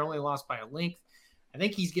right in there, only lost by a length. I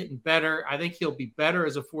think he's getting better. I think he'll be better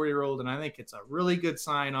as a 4-year-old, and I think it's a really good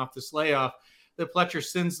sign off this layoff that Pletcher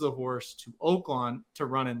sends the horse to Oaklawn to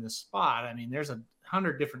run in this spot. I mean, there's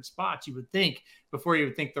 100 different spots you would think before you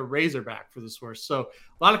would think the Razorback for this horse. So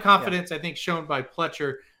a lot of confidence, I think, shown by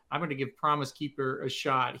Pletcher. I'm going to give Promise Keeper a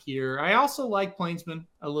shot here. I also like Plainsman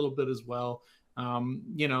a little bit as well.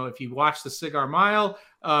 You know, if you watch the Cigar Mile,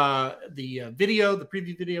 the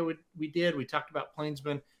preview video we talked about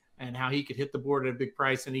Plainsman and how he could hit the board at a big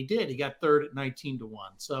price, and he did. He got 3rd at 19-1.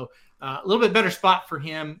 So a little bit better spot for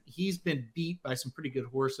him. He's been beat by some pretty good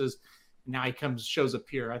horses. Now he shows up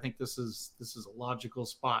here. I think this is a logical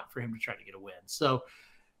spot for him to try to get a win. So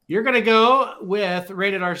you're going to go with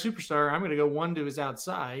Rated R Superstar. I'm going to go one to his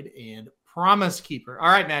outside and Promise Keeper. All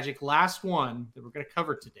right, Magic, last one that we're going to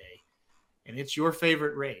cover today, and it's your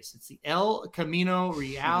favorite race. It's the El Camino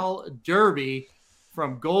Real Derby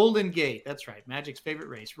from Golden Gate. That's right, Magic's favorite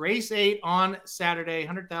race. Race 8 on Saturday,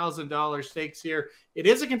 $100,000 stakes here. It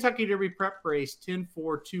is a Kentucky Derby prep race,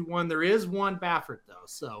 10-4-2-1. There is one Baffert, though,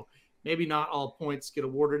 so maybe not all points get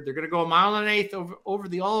awarded. They're going to go 1.125 miles over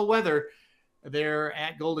the all-weather there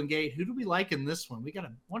at Golden Gate. Who do we like in this one? We got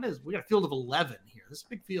a field of 11 here. This is a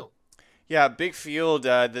big field. Yeah, big field.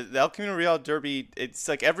 The El Camino Real Derby, it's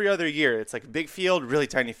like every other year. It's like big field, really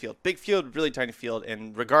tiny field. Big field, really tiny field.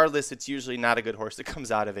 And regardless, it's usually not a good horse that comes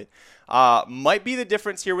out of it. Might be the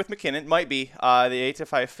difference here with McKinnon. Might be the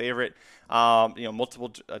 8-5 favorite.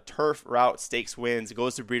 Multiple turf route stakes wins,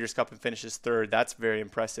 goes to Breeders' Cup and finishes 3rd. That's very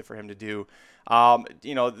impressive for him to do.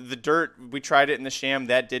 The dirt, we tried it in the Sham.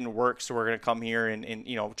 That didn't work, so we're going to come here and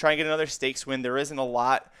try and get another stakes win. There isn't a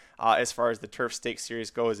lot as far as the Turf Stakes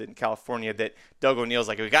Series goes in California, that Doug O'Neill's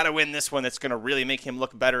like, we got to win this one. That's going to really make him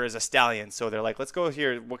look better as a stallion. So they're like, let's go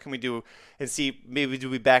here. What can we do? And see, maybe do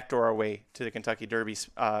we backdoor our way to the Kentucky Derby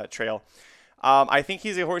trail? I think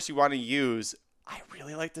he's a horse you want to use. I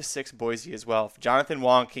really like the 6 Boise as well. Jonathan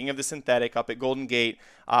Wong, king of the synthetic, up at Golden Gate.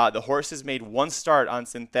 The horse has made one start on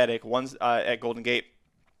synthetic, at Golden Gate.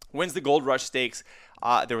 Wins the Gold Rush Stakes.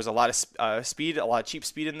 There was a lot of speed, a lot of cheap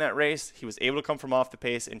speed in that race. He was able to come from off the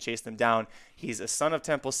pace and chase them down. He's a son of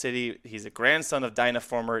Temple City. He's a grandson of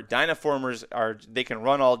Dynaformer. Dynaformers they can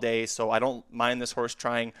run all day, so I don't mind this horse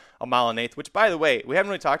trying a mile and eighth, which, by the way, we haven't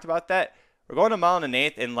really talked about that. We're going a mile and an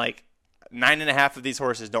eighth, and like 9.5 of these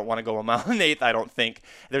horses don't want to go a mile and eighth, I don't think.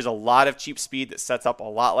 There's a lot of cheap speed that sets up a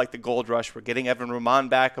lot like the Gold Rush. We're getting Evan Roman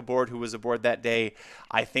back aboard, who was aboard that day.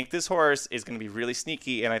 I think this horse is going to be really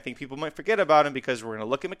sneaky, and I think people might forget about him because we're going to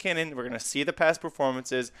look at McKinnon, we're going to see the past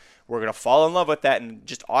performances, we're going to fall in love with that and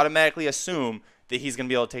just automatically assume that he's going to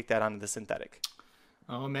be able to take that onto the synthetic.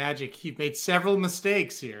 Oh, Magic, you've made several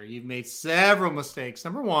mistakes here. You've made several mistakes.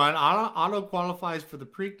 Number one, auto qualifies for the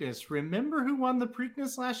Preakness. Remember who won the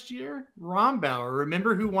Preakness last year? Rombauer.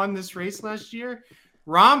 Remember who won this race last year?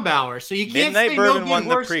 Rombauer. So you can't Midnight say Bourbon no won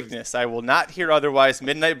good horses. the Preakness. I will not hear otherwise.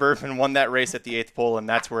 Midnight Bourbon won that race at the 8th pole, and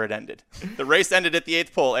that's where it ended. The race ended at the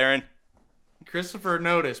 8th pole, Aaron. Christopher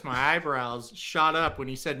noticed my eyebrows shot up when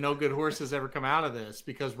he said no good horses ever come out of this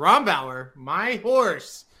because Rombauer, my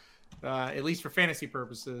horse, at least for fantasy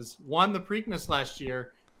purposes, won the Preakness last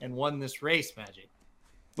year and won this race, Magic.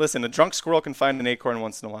 Listen, a drunk squirrel can find an acorn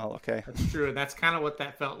once in a while, okay? That's true. That's kind of what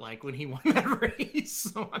that felt like when he won that race.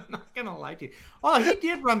 So I'm not going to lie to you. Oh, he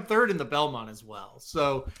did run third in the Belmont as well.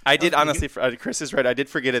 So I did, honestly, Chris is right. I did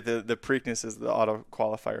forget it. The Preakness is the auto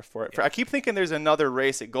qualifier for it. Yeah. I keep thinking there's another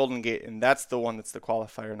race at Golden Gate, and that's the one that's the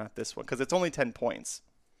qualifier, not this one, because it's only 10 points.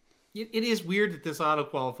 It is weird that this auto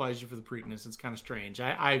qualifies you for the Preakness. It's kind of strange.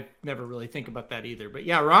 I never really think about that either. But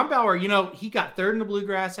yeah, Rombauer, he got third in the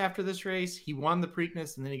Bluegrass after this race. He won the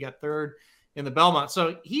Preakness, and then he got third in the Belmont.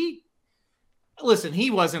 So he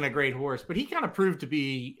wasn't a great horse, but he kind of proved to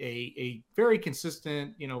be a very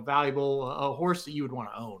consistent, valuable, a horse that you would want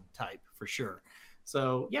to own type for sure.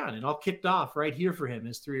 So yeah, and it all kicked off right here for him,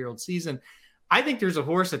 his 3-year-old season. I think there's a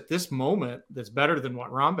horse at this moment that's better than what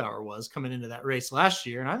Rombauer was coming into that race last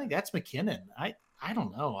year, and I think that's McKinnon. I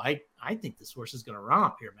don't know. I think this horse is going to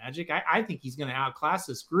romp here, Magic. I think he's going to outclass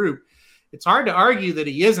this group. It's hard to argue that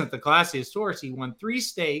he isn't the classiest horse. He won 3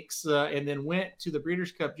 stakes and then went to the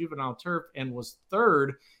Breeders' Cup Juvenile Turf and was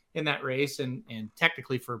third in that race. And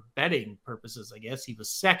technically for betting purposes, I guess he was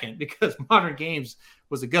second because Modern Games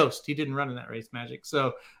was a ghost. He didn't run in that race, Magic.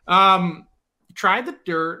 So, tried the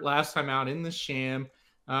dirt last time out in the Sham,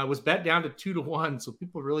 was bet down to 2-1. So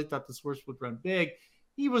people really thought this horse would run big.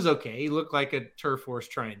 He was okay. He looked like a turf horse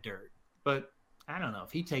trying dirt, but I don't know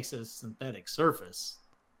if he takes a synthetic surface.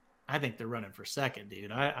 I think they're running for second,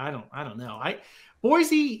 dude. I don't know.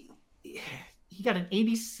 Boise, he got an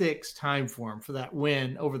 86 time for him for that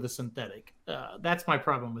win over the synthetic. That's my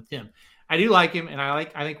problem with him. I do like him, and I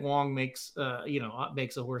think Wong makes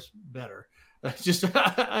a horse better. Just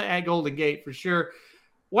at Golden Gate for sure.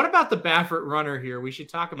 What about the Baffert runner here? We should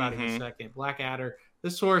talk about him in a second. Blackadder.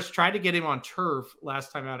 This horse tried to get him on turf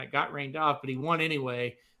last time out. It got rained off, but he won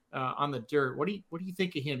anyway on the dirt. What do you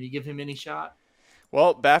think of him? Do you give him any shot?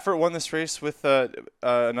 Well, Baffert won this race with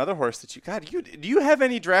another horse that do you have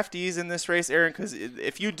any draftees in this race, Aaron? Because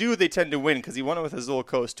if you do, they tend to win because he won it with Azul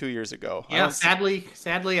Coast 2 years ago. Yeah, sadly,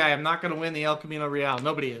 I am not going to win the El Camino Real.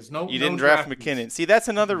 Nobody is. You didn't draft McKinnon. See, that's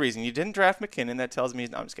another reason. You didn't draft McKinnon. That tells me –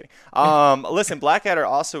 no, I'm just kidding. Listen, Blackadder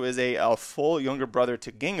also is a full younger brother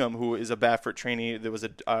to Gingham, who is a Baffert trainee. There was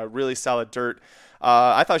a really solid dirt.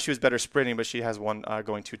 I thought she was better sprinting, but she has won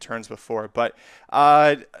going 2 turns before. But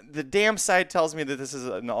the damn side tells me that this is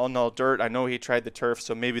an all dirt. I know he tried the turf,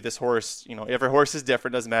 so maybe this horse, every horse is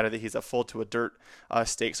different. Doesn't matter that he's a full to a dirt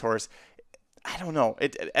stakes horse. I don't know.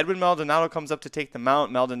 Edwin Maldonado comes up to take the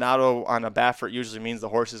mount. Maldonado on a Baffert usually means the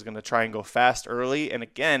horse is going to try and go fast early. And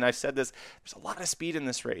again, I've said this, there's a lot of speed in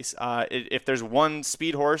this race. If there's one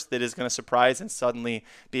speed horse that is going to surprise and suddenly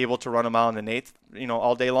be able to run a mile and an eighth,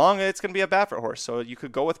 all day long, it's going to be a Baffert horse. So you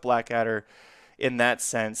could go with Blackadder in that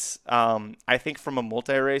sense. I think from a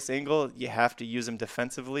multi-race angle, you have to use him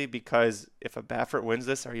defensively because if a Baffert wins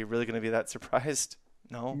this, are you really going to be that surprised?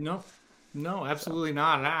 No, absolutely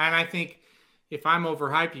not. And I think if I'm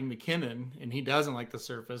overhyping McKinnon and he doesn't like the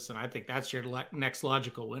surface, and I think that's your next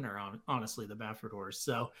logical winner, honestly, the Baffert horse.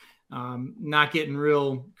 So not getting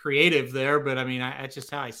real creative there, but I mean, that's just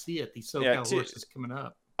how I see it. These SoCal horses coming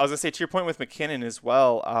up. I was going to say, to your point with McKinnon as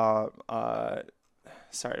well,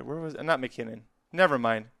 sorry, where was – not McKinnon. Never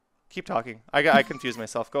mind. Keep talking. I confused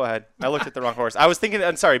myself. Go ahead. I looked at the wrong horse. I was thinking.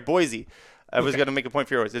 I'm sorry, Boise. I was going to make a point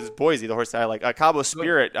for your horse. It's Boise, the horse that I like. Cabo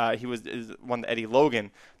Spirit. He won Eddie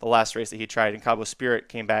Logan the last race that he tried, and Cabo Spirit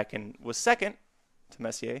came back and was second to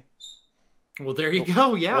Messier. Well, there you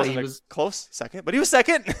go. Yeah, he was close second, but he was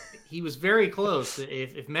second. He was very close.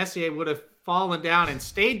 If Messier would have fallen down and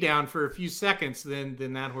stayed down for a few seconds, then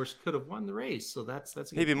that horse could have won the race. So that's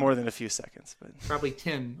maybe more than a few seconds, but probably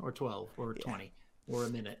 10 or 12 or 20 or a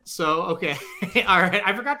minute. So okay, all right.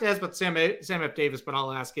 I forgot to ask about Sam F. Davis, but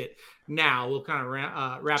I'll ask it now. We'll kind of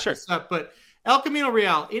wrap this up. But El Camino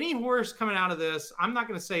Real, any horse coming out of this? I'm not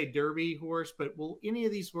going to say Derby horse, but will any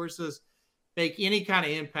of these horses make any kind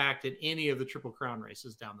of impact at any of the Triple Crown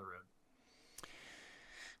races down the road?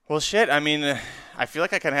 Well, shit. I mean, I feel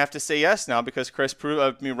like I kind of have to say yes now because Chris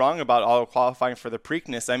proved me wrong about auto qualifying for the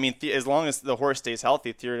Preakness. I mean, as long as the horse stays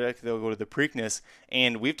healthy, theoretically they'll go to the Preakness.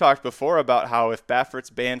 And we've talked before about how if Baffert's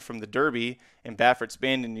banned from the Derby and Baffert's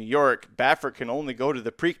banned in New York, Baffert can only go to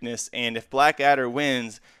the Preakness. And if Blackadder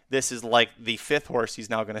wins, this is like the 5th horse he's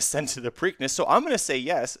now going to send to the Preakness. So I'm going to say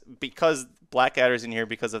yes because Blackadder's in here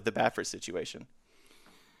because of the Baffert situation.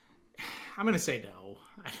 I'm going to say no.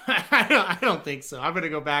 I don't think so. I'm going to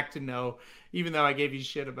go back to no, even though I gave you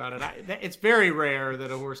shit about it. It's very rare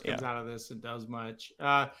that a horse comes out of this and does much.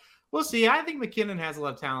 We'll see. I think McKinnon has a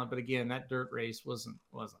lot of talent, but again, that dirt race wasn't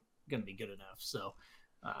going to be good enough. So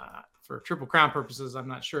for Triple Crown purposes, I'm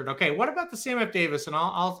not sure. Okay, what about the Sam F. Davis? And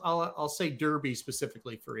I'll say Derby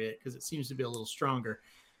specifically for it because it seems to be a little stronger.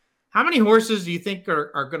 How many horses do you think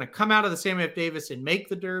are going to come out of the Sam F. Davis and make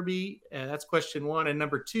the Derby? That's question one. And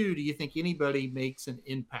number two, do you think anybody makes an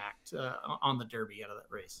impact on the Derby out of that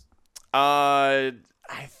race? I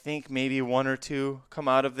think maybe 1 or 2 come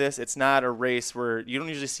out of this. It's not a race where you don't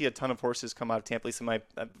usually see a ton of horses come out of Tampa, at least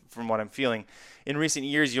from what I'm feeling. In recent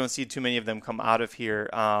years, you don't see too many of them come out of here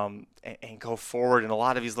and go forward. And a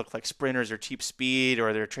lot of these look like sprinters or cheap speed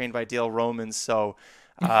or they're trained by Dale Romans. So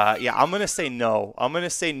I'm going to say no. I'm going to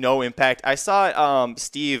say no impact. I saw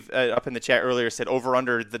Steve up in the chat earlier said over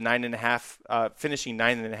under the 9.5, finishing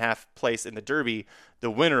 9.5 place in the Derby,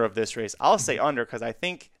 the winner of this race. I'll say under because I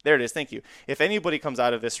think, there it is, thank you. If anybody comes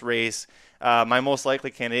out of this race, my most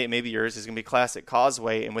likely candidate, maybe yours, is going to be Classic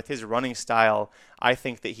Causeway. And with his running style, I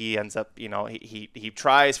think that he ends up, he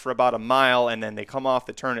tries for about a mile and then they come off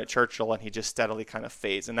the turn at Churchill and he just steadily kind of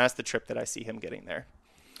fades. And that's the trip that I see him getting there.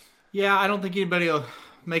 Yeah, I don't think anybody will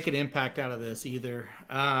make an impact out of this either.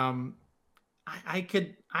 I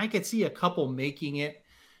could see a couple making it.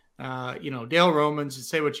 Dale Romans,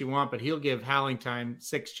 say what you want, but he'll give Hallingtime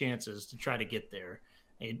 6 chances to try to get there.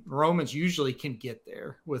 And Romans usually can get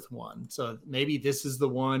there with 1. So maybe this is the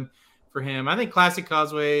one for him. I think Classic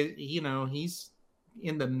Causeway, he's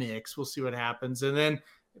in the mix. We'll see what happens. And then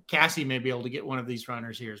Cassie may be able to get one of these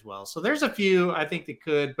runners here as well. So there's a few I think that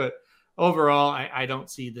could, but overall, I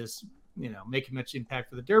don't see this, making much impact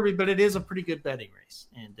for the Derby, but it is a pretty good betting race,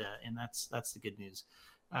 and that's the good news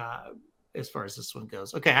as far as this one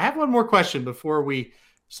goes. Okay, I have one more question before we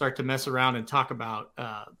start to mess around and talk about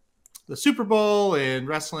the Super Bowl and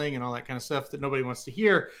wrestling and all that kind of stuff that nobody wants to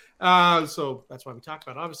hear. So that's why we talk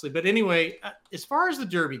about it, obviously. But anyway, as far as the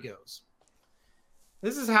Derby goes,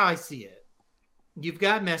 this is how I see it. You've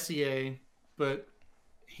got Messier, but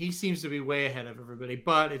he seems to be way ahead of everybody,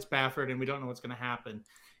 but it's Baffert and we don't know what's going to happen.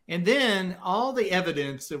 And then all the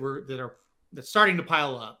evidence that's starting to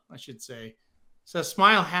pile up, I should say, says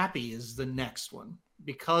Smile Happy is the next one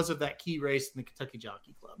because of that key race in the Kentucky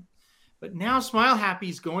Jockey Club. But now Smile Happy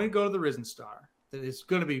is going to go to the Risen Star. That is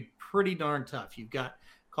going to be pretty darn tough. You've got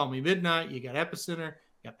Call Me Midnight, you got Epicenter,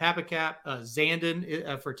 you got Papacap,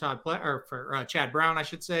 Zandon for Chad Brown, I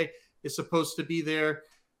should say, is supposed to be there.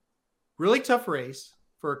 Really tough race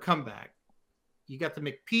for a comeback. You got the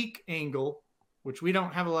McPeak angle, which we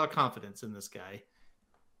don't have a lot of confidence in this guy.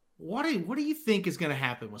 What do you think is going to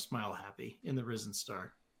happen with Smile Happy in the Risen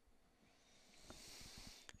Star?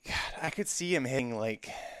 God, I could see him hitting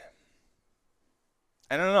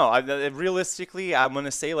I don't know. Realistically, I'm going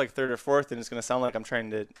to say 3rd or 4th, and it's going to sound like I'm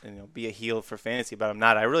trying to be a heel for fantasy, but I'm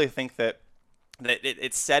not. I really think that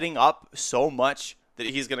it's setting up so much that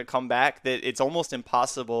he's going to come back that it's almost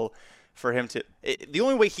impossible for him to. The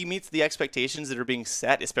only way he meets the expectations that are being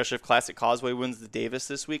set, especially if Classic Causeway wins the Davis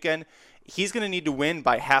this weekend, he's going to need to win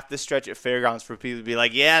by half the stretch at Fairgrounds for people to be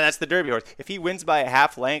like, yeah, that's the Derby horse. If he wins by a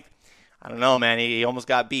half length, I don't know, man. He almost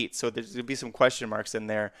got beat. So there's going to be some question marks in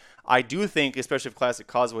there. I do think, especially if Classic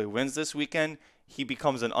Causeway wins this weekend, he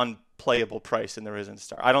becomes an unplayable price in the Risen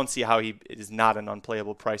Star. I don't see how he is not an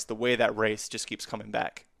unplayable price the way that race just keeps coming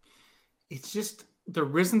back. It's just the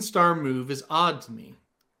Risen Star move is odd to me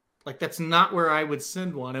Like, that's not where I would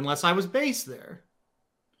send one unless I was based there.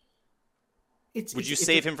 Would you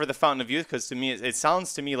save him for the Fountain of Youth? Because to me, it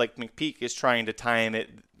sounds to me like McPeak is trying to time it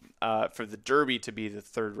for the Derby to be the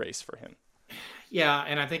third race for him. Yeah,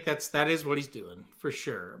 and I think that is what he's doing for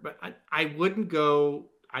sure. But I just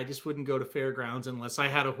wouldn't go to Fairgrounds unless I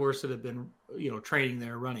had a horse that had been, training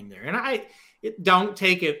there, running there. And don't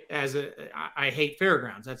take it as I hate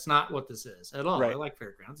Fairgrounds. That's not what this is at all. Right. I like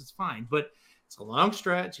Fairgrounds. It's fine, but it's a long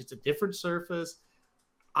stretch. It's a different surface.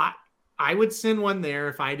 I would send one there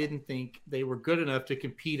if I didn't think they were good enough to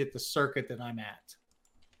compete at the circuit that I'm at,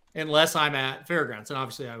 unless I'm at Fairgrounds. And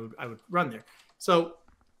obviously I would run there. So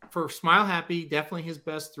for Smile Happy, definitely his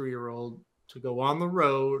best 3-year-old to go on the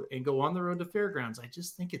road to Fairgrounds. I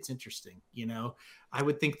just think it's interesting. I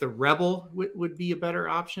would think the Rebel would be a better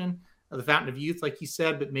option. The Fountain of Youth, like you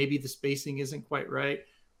said, but maybe the spacing isn't quite right.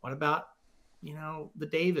 What about, the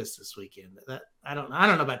Davis this weekend? That I don't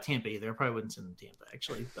know about Tampa either. I probably wouldn't send him to Tampa.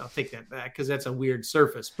 Actually, I'll take that back because that's a weird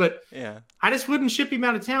surface. But yeah, I just wouldn't ship him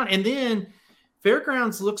out of town. And then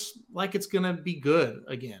Fairgrounds looks like it's going to be good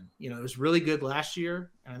again. It was really good last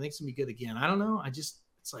year, and I think it's going to be good again. I don't know. It's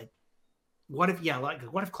like, what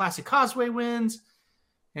if Classic Causeway wins?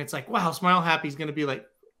 And it's like, wow, Smile Happy is going to be like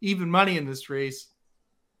even money in this race.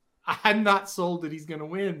 I'm not sold that he's going to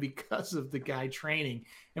win because of the guy training.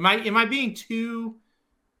 Am I being too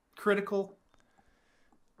critical?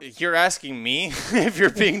 You're asking me if you're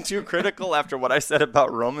being too critical after what I said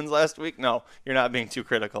about Romans last week? No, you're not being too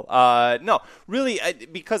critical. No, really,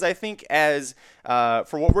 because I think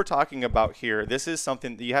for what we're talking about here, this is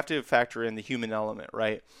something that you have to factor in the human element,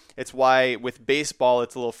 right? It's why with baseball,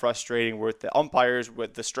 it's a little frustrating with the umpires,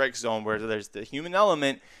 with the strike zone, where there's the human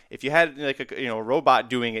element. If you had like a robot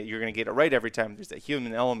doing it, you're going to get it right every time. There's that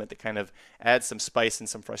human element that kind of adds some spice and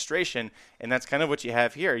some frustration, and that's kind of what you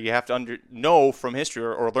have here. You have to know from history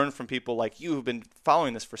or learn from people like you who've been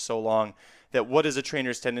following this for so long that what is a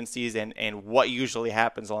trainer's tendencies and what usually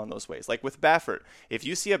happens along those ways. Like with Baffert, if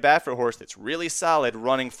you see a Baffert horse that's really solid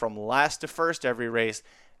running from last to first every race,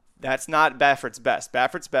 that's not Baffert's best.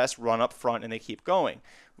 Baffert's best run up front and they keep going.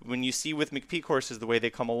 When you see with McPeak horses the way they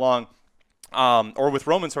come along, or with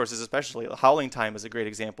Roman's horses especially, Howling Time is a great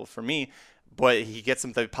example for me, but he gets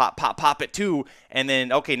them to pop it too, and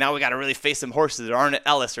then, okay, now we got to really face some horses that aren't at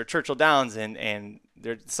Ellis or Churchill Downs, and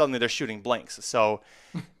suddenly they're shooting blanks. So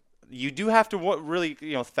you do have to really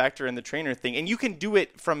factor in the trainer thing, and you can do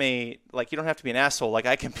it from you don't have to be an asshole like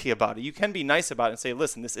I can be about it. You can be nice about it and say,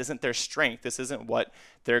 listen, this isn't their strength, this isn't what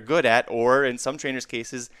they're good at, or in some trainers'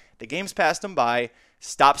 cases, the game's passed them by.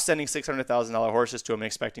 Stop sending $600,000 horses to them and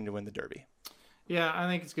expecting to win the Derby. Yeah, I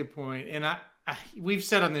think it's a good point, and we've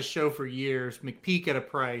said on this show for years, McPeak at a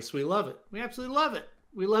price, we love it. We absolutely love it.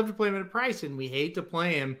 We love to play him at a price, and we hate to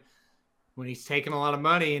play him when he's taking a lot of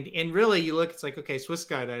money. And really, you look, it's like, okay, Swiss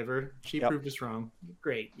Skydiver, she proved us wrong.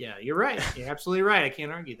 Great. Yeah, you're right. You're absolutely right. I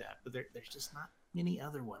can't argue that. But there's just not many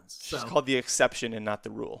other ones. So it's called the exception and not the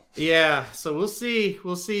rule. Yeah, so we'll see.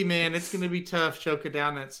 We'll see, man. It's going to be tough choking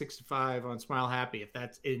down that 65 on Smile Happy if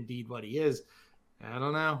that's indeed what he is. I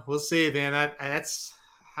don't know. We'll see, man. It's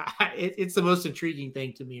the most intriguing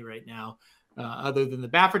thing to me right now, other than the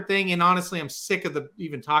Baffert thing. And honestly, I'm sick of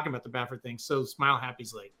even talking about the Baffert thing. So Smile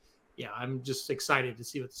Happy's like, yeah, I'm just excited to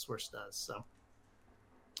see what this horse does. So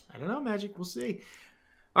I don't know, Magic. We'll see.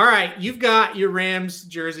 All right, you've got your Rams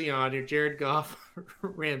jersey on, your Jared Goff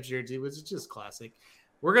Rams jersey, which is just classic.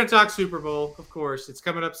 We're going to talk Super Bowl, of course. It's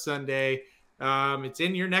coming up Sunday. It's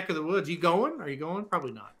in your neck of the woods. You going? Are you going?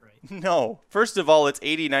 Probably not, right? No. First of all, it's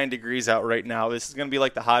 89 degrees out right now. This is going to be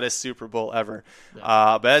like the hottest Super Bowl ever.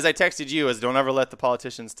 Yeah. But as I texted you, don't ever let the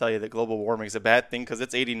politicians tell you that global warming is a bad thing, because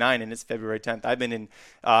it's 89 and it's February 10th. I've been in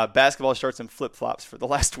basketball shorts and flip-flops for the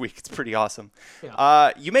last week. It's pretty awesome.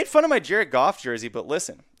 Yeah. You made fun of my Jared Goff jersey, but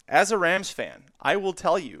listen, as a Rams fan, I will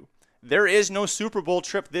tell you, there is no Super Bowl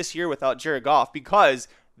trip this year without Jared Goff, because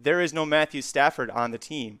there is no Matthew Stafford on the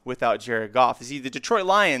team without Jared Goff. You see, the Detroit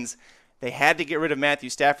Lions, they had to get rid of Matthew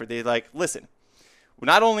Stafford. They're like, listen,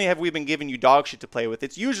 not only have we been giving you dog shit to play with,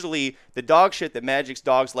 it's usually the dog shit that Magic's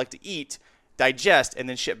dogs like to eat, digest, and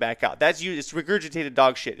then shit back out. It's regurgitated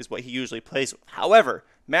dog shit is what he usually plays with. However,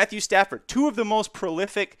 Matthew Stafford, two of the most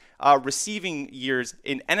prolific receiving years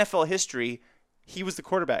in NFL history, he was the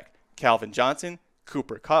quarterback. Calvin Johnson,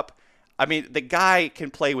 Cooper Kupp. I mean, the guy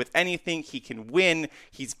can play with anything. He can win.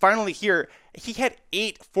 He's finally here. He had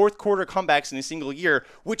 8 fourth-quarter comebacks in a single year,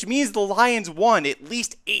 which means the Lions won at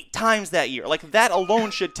least 8 times that year. Like, that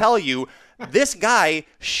alone should tell you this guy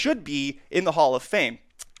should be in the Hall of Fame.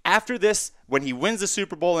 After this, when he wins the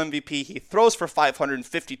Super Bowl MVP, he throws for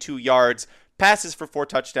 552 yards, passes for 4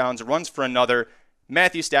 touchdowns, runs for another.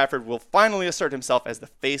 Matthew Stafford will finally assert himself as the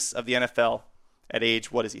face of the NFL at age,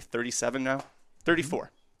 what is he, 37 now?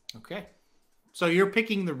 34. Okay. So you're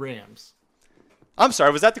picking the Rams. I'm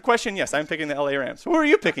sorry, was that the question? Yes, I'm picking the LA Rams. Who are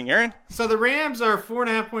you picking, Aaron? So the Rams are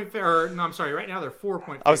 4.5 point no, I'm sorry. Right now they're 4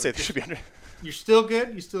 point. I would say they should be under. You're still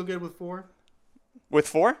good? You still good with 4? With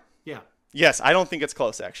 4? Yeah. Yes, I don't think it's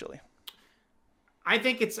close, actually. I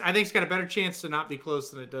think it's got a better chance to not be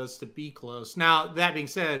close than it does to be close. Now, that being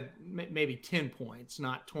said, maybe 10 points,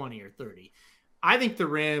 not 20 or 30. I think the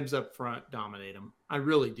Rams up front dominate them. I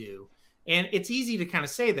really do. And it's easy to kind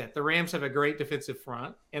of say that. The Rams have a great defensive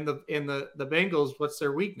front, and the Bengals, what's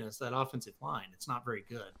their weakness? That offensive line. It's not very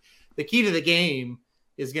good. The key to the game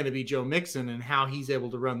is going to be Joe Mixon and how he's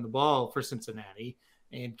able to run the ball for Cincinnati.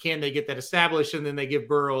 And can they get that established, and then they give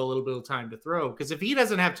Burrow a little bit of time to throw? Because if he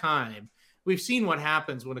doesn't have time, we've seen what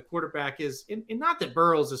happens when a quarterback is, and not that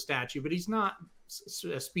Burrow's a statue, but he's not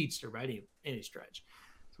a speedster by any stretch.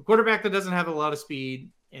 So a quarterback that doesn't have a lot of speed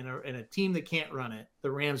and a team that can't run it,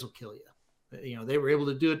 the Rams will kill you. You know, they were able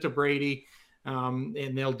to do it to Brady,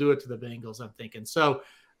 and they'll do it to the Bengals, I'm thinking. So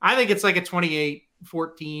I think it's like a 28-14,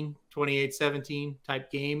 28-17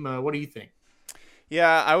 type game. What do you think?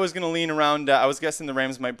 Yeah, I was going to lean around. I was guessing the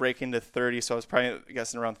Rams might break into 30, so I was probably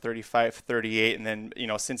guessing around 35, 38, and then,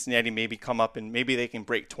 Cincinnati maybe come up and maybe they can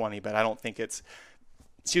break 20, but I don't think it's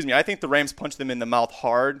 – I think the Rams punch them in the mouth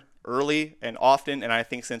hard, early, and often, and I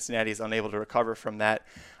think Cincinnati is unable to recover from that.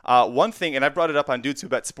 One thing, and I brought it up on Dudes Who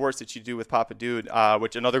Bet Sports that you do with Papa Dude,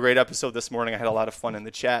 which another great episode this morning. I had a lot of fun in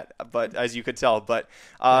the chat, but as you could tell. But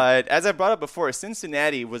as I brought up before,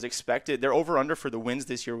 Cincinnati was expected – their over-under for the wins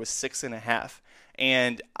this year was 6.5.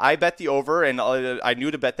 And I bet the over, and I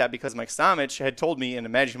knew to bet that because Mike Samich had told me in a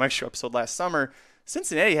Magic Mike Show episode last summer,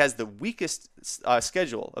 Cincinnati has the weakest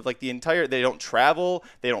schedule of the entire. They don't travel,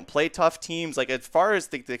 they don't play tough teams. As far as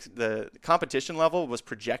the competition level was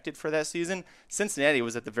projected for that season, Cincinnati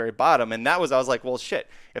was at the very bottom, and I was like, well, shit.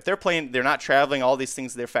 If they're playing, they're not traveling, all these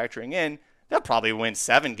things they're factoring in, they'll probably win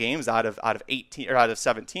 7 games out of 18 or out of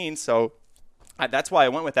 17. So. That's why I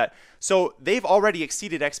went with that. So they've already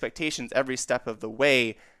exceeded expectations every step of the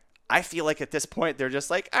way. I feel like at this point they're just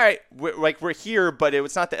like, all right, we're here, but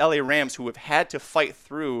it's not the LA Rams who have had to fight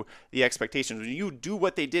through the expectations. When you do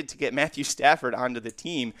what they did to get Matthew Stafford onto the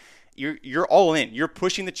team, you're all in. You're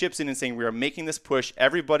pushing the chips in and saying we are making this push.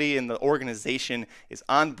 Everybody in the organization is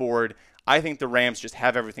on board. I think the Rams just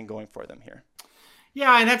have everything going for them here.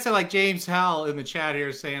 Yeah, and that's like James Howell in the chat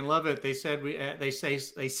here saying, "Love it." They said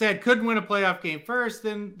they said couldn't win a playoff game first,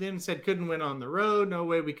 then said couldn't win on the road. No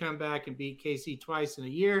way we come back and beat KC twice in a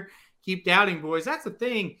year. Keep doubting, boys. That's the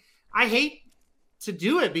thing. I hate to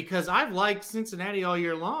do it because I've liked Cincinnati all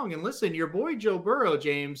year long. And listen, your boy Joe Burrow,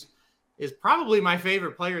 James, is probably my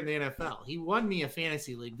favorite player in the NFL. He won me a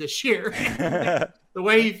fantasy league this year. The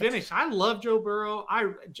way he finished, I love Joe Burrow.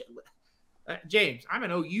 James, I'm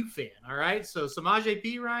an OU fan, all right? So Samaje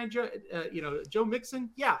Perine, Joe Mixon,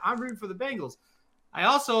 yeah, I'm rooting for the Bengals. I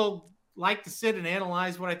also like to sit and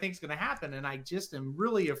analyze what I think is going to happen, and I just am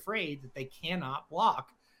really afraid that they cannot block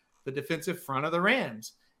the defensive front of the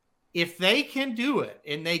Rams. If they can do it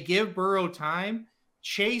and they give Burrow time,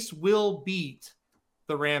 Chase will beat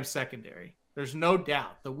the Rams secondary. There's no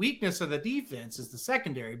doubt. The weakness of the defense is the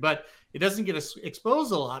secondary, but it doesn't get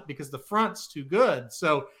exposed a lot because the front's too good.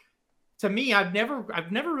 So to me, I've never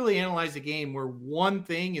really analyzed a game where one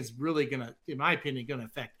thing is really going to, in my opinion, going to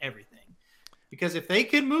affect everything. Because if they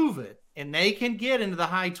can move it and they can get into the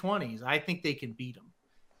high 20s, I think they can beat them.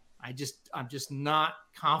 I'm just not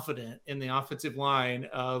confident in the offensive line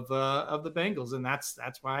of the Bengals, and that's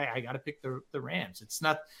why I got to pick the Rams. It's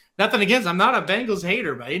nothing against. I'm not a Bengals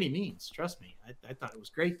hater by any means. Trust me, I thought it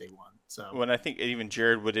was great they won. So when I think even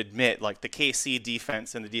Jared would admit, the KC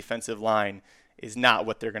defense and the defensive line is not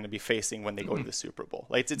what they're going to be facing when they go to the Super Bowl.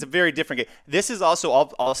 It's a very different game. This is also,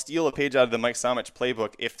 I'll steal a page out of the Mike Samich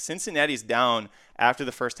playbook. If Cincinnati's down after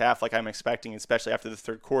the first half, like I'm expecting, especially after the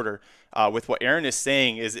third quarter, with what Aaron is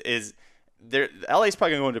saying is LA's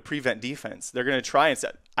probably going to go into prevent defense. They're going to try and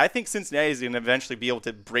set. I think Cincinnati is going to eventually be able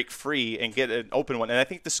to break free and get an open one, and I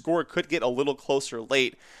think the score could get a little closer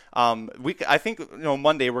late. I think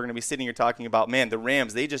Monday we're going to be sitting here talking about, man, the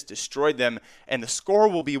Rams, they just destroyed them, and the score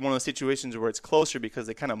will be one of those situations where it's closer because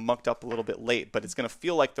they kind of mucked up a little bit late, but it's going to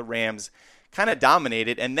feel like the Rams kind of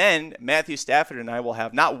dominated, and then Matthew Stafford and I will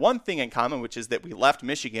have not one thing in common, which is that we left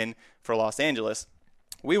Michigan for Los Angeles.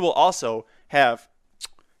 We will also have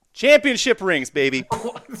championship rings, baby.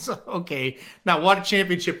 Okay. Now, what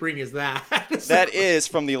championship ring is that? That is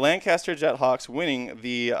from the Lancaster Jethawks winning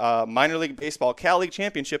the minor league baseball Cal League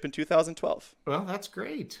championship in 2012. Well, that's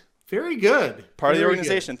great. Very good. Part of the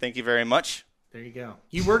organization. Thank you very much. There you go.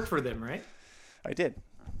 You worked for them, right? I did.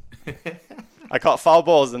 I caught foul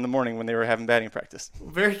balls in the morning when they were having batting practice.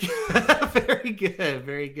 Very good. Very good.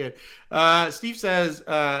 Very good. Steve says,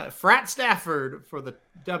 Frat Stafford for the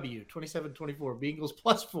W, 27-24. Bengals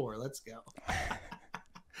 +4. Let's go.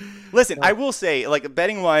 Listen, I will say, like,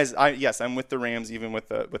 betting wise, I'm with the Rams, even with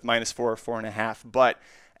 -4 or 4.5. But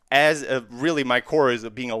as really my core is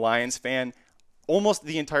of being a Lions fan, almost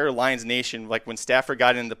the entire Lions nation, like when Stafford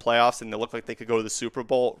got into the playoffs and they looked like they could go to the Super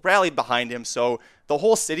Bowl, rallied behind him. So the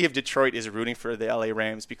whole city of Detroit is rooting for the LA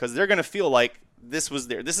Rams because they're going to feel like this was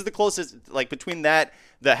there. This is the closest, like between that,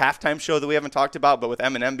 the halftime show that we haven't talked about, but with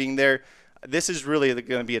Eminem being there, this is really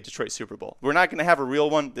going to be a Detroit Super Bowl. We're not going to have a real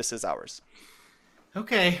one. This is ours.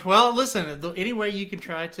 Okay. Well, listen, any way you can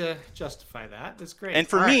try to justify that, that's great. And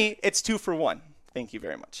for me, it's 2 for 1. Thank you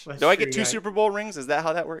very much. Do I get 2 Super Bowl rings? Is that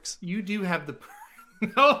how that works? You do have the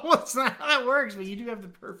no, it's not how that works, but you do have the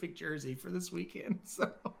perfect jersey for this weekend.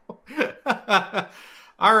 So,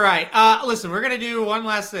 all right. Listen, we're going to do one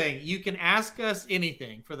last thing. You can ask us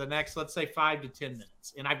anything for the next, let's say, 5 to 10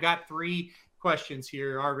 minutes. And I've got 3 questions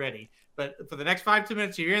here already. But for the next 5 to 10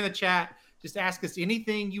 minutes, if you're in the chat, just ask us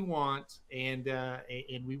anything you want, and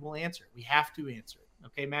we will answer it. We have to answer it.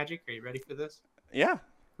 Okay, Magic? Are you ready for this? Yeah.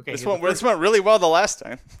 Okay. This went really well the last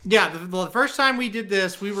time. Yeah, the first time we did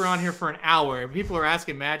this, we were on here for an hour. People are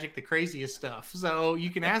asking Magic the craziest stuff. So you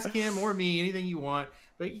can ask him or me anything you want,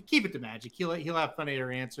 but you keep it to Magic. He'll have funnier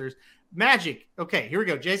answers. Magic. Okay, here we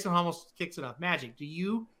go. Jason Hummel kicks it off. Magic, do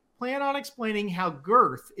you plan on explaining how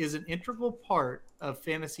girth is an integral part of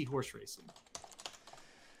fantasy horse racing?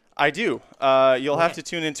 I do. You'll have to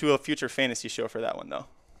tune into a future fantasy show for that one, though.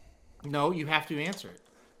 No, you have to answer it.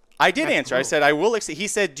 I did answer. I said, I will. He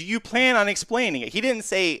said, do you plan on explaining it? He didn't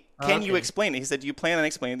say, can you explain it? He said, do you plan on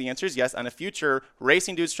explaining it? The answer is yes, on a future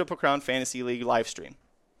Racing Dudes Triple Crown Fantasy League live stream.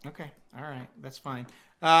 Okay. All right. That's fine.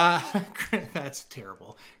 That's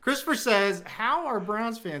terrible. Christopher says, how are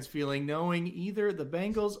Browns fans feeling knowing either the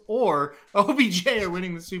Bengals or OBJ are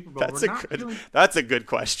winning the Super Bowl? That's a good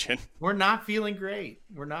question. We're not feeling great.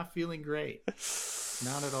 Not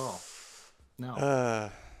at all.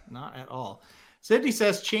 No, not at all. Sydney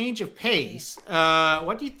says, change of pace.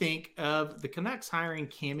 What do you think of the Canucks hiring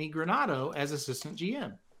Cammy Granado as assistant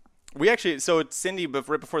GM? We actually, so Cindy,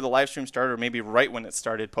 right before the live stream started, or maybe right when it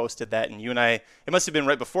started, posted that, and you and I, it must have been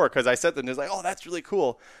right before, because I said that, and it was like, oh, that's really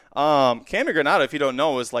cool. Cammy Granado, if you don't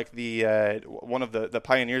know, was like the one of the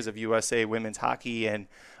pioneers of USA women's hockey, and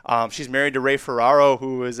she's married to Ray Ferraro,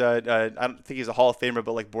 who is I don't think he's a Hall of Famer,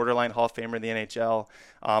 but like borderline Hall of Famer in the NHL,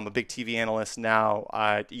 a big TV analyst now.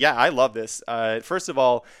 Yeah, I love this. First of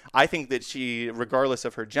all, I think that she, regardless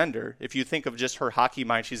of her gender, if you think of just her hockey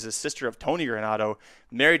mind, she's a sister of Tony Granado,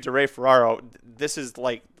 married to Ray Ferraro. This is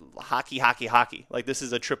like hockey. Like, this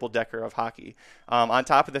is a triple decker of hockey. On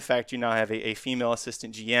top of the fact you now have a female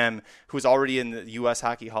assistant GM who's already in the U.S.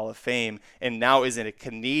 Hockey Hall of Fame and now is a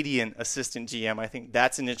Canadian assistant GM. I think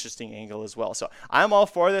that's an interesting angle as well. So I'm all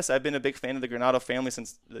for this. I've been a big fan of the Granado family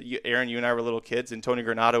since Aaron, you and I were little kids, and Tony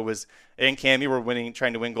Granado and Cammy were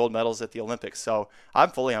trying to win gold medals at the Olympics. So I'm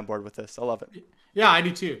fully on board with this. I love it. Yeah, I do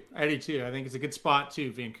too. I think it's a good spot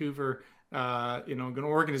too. Vancouver, an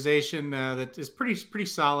organization that is pretty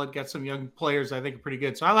solid. Got some young players I think are pretty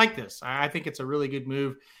good. So I like this. I think it's a really good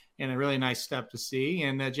move and a really nice step to see.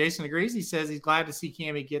 And Jason agrees. He says he's glad to see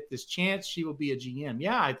Cammy get this chance. She will be a GM.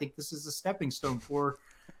 Yeah, I think this is a stepping stone for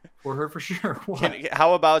her for sure.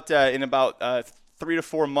 How about in about 3 to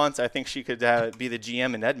 4 months, I think she could be the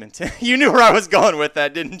GM in Edmonton. You knew where I was going with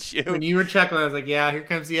that, didn't you? When you were chuckling, I was like, yeah, here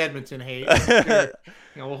comes the Edmonton hate.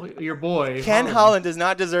 Your boy. Ken Holland does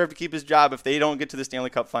not deserve to keep his job if they don't get to the Stanley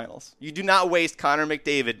Cup Finals. You do not waste Connor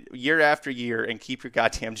McDavid year after year and keep your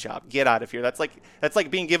goddamn job. Get out of here. That's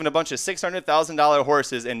like being given a bunch of $600,000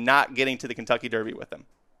 horses and not getting to the Kentucky Derby with them.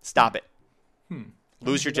 Stop it.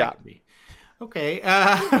 Lose your job. Okay,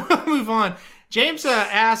 move on. James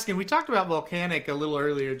asked, and we talked about Volcanic a little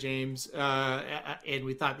earlier, James, and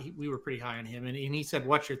we thought we were pretty high on him. And he said,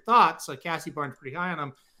 what's your thoughts? Cassie Barnes pretty high on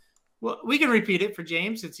him. Well, we can repeat it for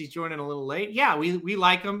James since he's joining a little late. Yeah, we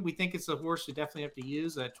like him. We think it's a horse you definitely have to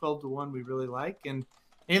use. 12-1 we really like. And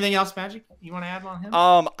anything else, Magic, you want to add on him?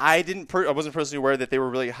 I wasn't personally aware that they were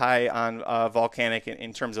really high on Volcanic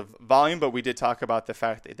in terms of volume, but we did talk about the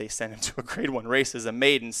fact that they sent him to a Grade 1 race as a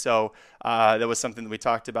maiden, so that was something that we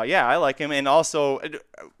talked about. Yeah, I like him, and also,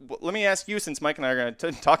 let me ask you, since Mike and I are going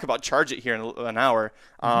to talk about Charge It here in an hour,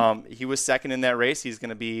 he was second in that race. He's going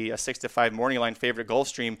to be a 6-5 morning line favorite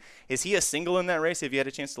Gulfstream. Is he a single in that race? Have you had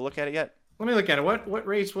a chance to look at it yet? Let me look at it. What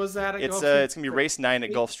race was that? At It's Gulfstream? it's gonna be race 9 at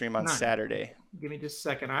Gulfstream on 9. Saturday. Give me just a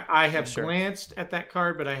second. I have Sure. glanced at that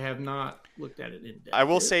card, but I have not looked at it in depth. I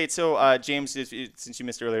will say, so James, since you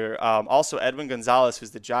missed earlier, also Edwin Gonzalez, who's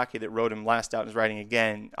the jockey that rode him last out, is riding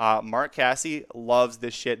again. Mark Cassie loves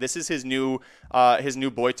this shit. This is his new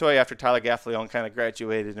boy toy after Tyler Gaffalione kind of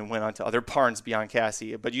graduated and went on to other barns beyond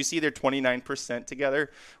Cassie. But you see they're 29% together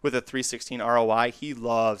with a 316 ROI. He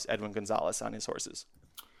loves Edwin Gonzalez on his horses.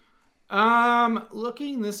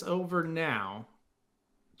 Looking this over now,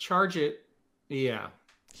 Charge It, yeah.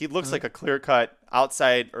 He looks like a clear-cut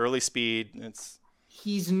outside early speed.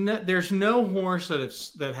 There's no horse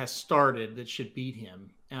that has started that should beat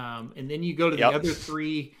him. And then you go to the other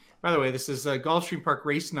three. By the way, this is Gulfstream Park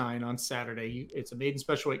Race 9 on Saturday. It's a maiden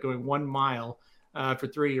special weight going 1 mile for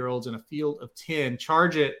 3-year-olds in a field of 10.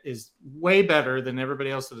 Charge It is way better than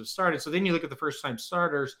everybody else that has started. So then you look at the first-time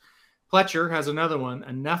starters. Pletcher has another one,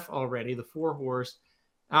 Enough Already, the 4-horse.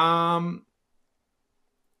 I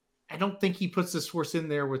don't think he puts this horse in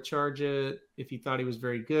there with Charge It if he thought he was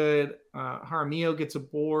very good. Jaramillo gets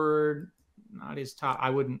aboard. Not his top.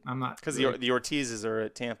 I'm not. Because the Ortizes are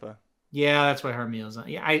at Tampa. Yeah, that's why Jaramillo's on.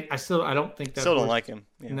 Yeah, I don't think that. Still don't like him.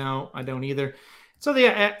 Yeah. No, I don't either. So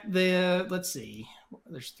the let's see.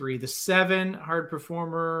 There's 3. The 7, Hard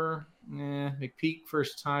Performer. McPeak,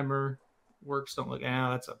 first timer. Works don't look.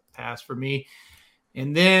 That's a pass for me.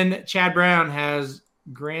 And then Chad Brown has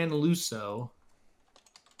Gran Luso,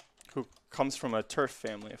 who comes from a turf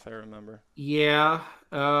family, if I remember. Yeah.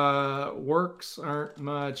 Works aren't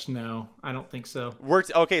much. No, I don't think so.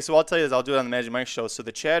 Worked. Okay, so I'll tell you this. I'll do it on the Magic Mike show. So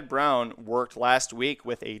the Chad Brown worked last week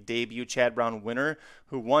with a debut Chad Brown winner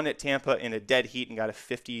who won at Tampa in a dead heat and got a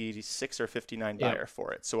 56 or 59 buyer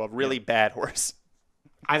for it. So a really bad horse.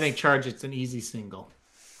 I think Charge It's an easy single.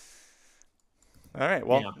 All right.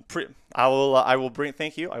 Well, I will bring.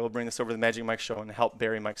 Thank you. I will bring this over to the Magic Mike show and help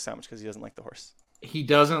bury Mike's sandwich because he doesn't like the horse. He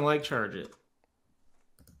doesn't like Charge It.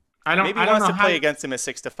 Maybe he wants to play against him at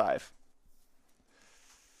 6-5.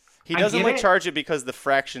 He doesn't like Charge It because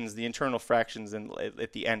the internal fractions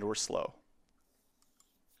at the end were slow.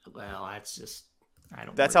 Well, that's just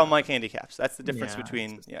That's how Mike handicaps. That's the difference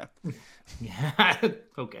between Yeah.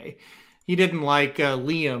 Okay. He didn't like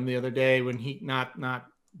Liam the other day when he not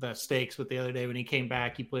the stakes, but the other day when he came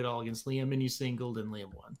back, he played all against Liam and you singled and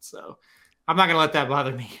Liam won. So I'm not going to let that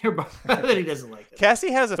bother me that he doesn't like it.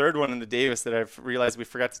 Cassie has a third one in the Davis that I've realized we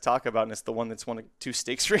forgot to talk about, and it's the one that's won 2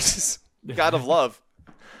 stakes races. God of Love.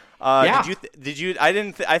 Did you? I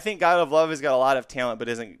think God of Love has got a lot of talent, but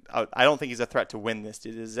I don't think he's a threat to win this.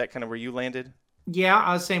 Is that kind of where you landed?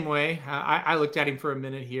 Yeah, same way. I looked at him for a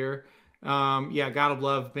minute here. God of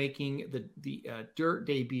Love making the dirt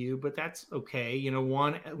debut, but that's okay.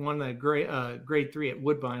 Won the grade 3 at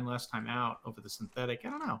Woodbine last time out over the synthetic.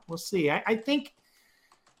 I don't know. We'll see. I think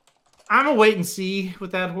I'm a wait and see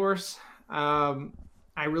with that horse.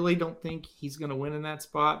 I really don't think he's going to win in that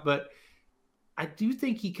spot, but I do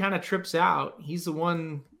think he kind of trips out. He's the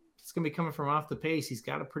one that's going to be coming from off the pace. He's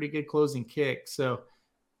got a pretty good closing kick, so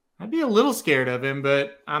I'd be a little scared of him,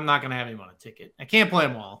 but I'm not going to have him on a ticket. I can't play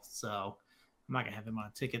them all, so I'm not going to have him on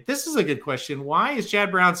a ticket. This is a good question. Why is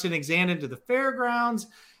Chad Brown sending Xandon to the fairgrounds?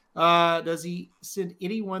 Does he send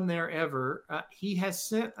anyone there ever? He has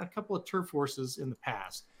sent a couple of turf horses in the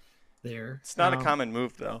past there. It's not a common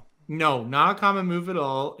move, though. No, not a common move at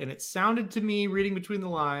all. And it sounded to me, reading between the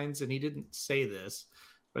lines, and he didn't say this,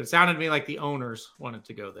 but it sounded to me like the owners wanted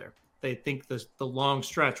to go there. They think the long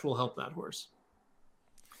stretch will help that horse.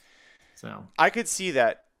 So I could see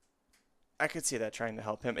that. Trying to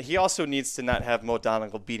help him. He also needs to not have Mo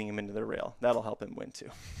Donegal beating him into the rail. That'll help him win too.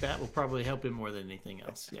 That will probably help him more than anything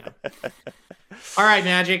else. Yeah. All right,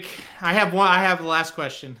 Magic. I have the last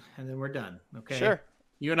question, and then we're done. Okay. Sure.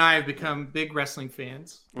 You and I have become big wrestling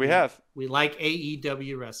fans. We have. We like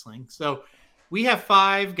AEW wrestling. So we have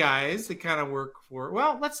 5 guys that kind of work for.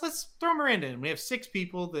 Well, let's throw Miranda in. We have 6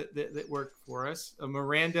 people that work for us.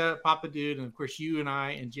 Miranda, Papa Dude, and of course you and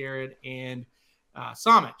I and Jared and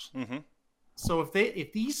Samich. Mm-hmm. So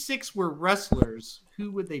if these 6 were wrestlers,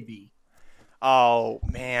 who would they be? Oh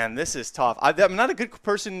man, this is tough. I'm not a good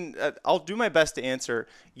person. I'll do my best to answer.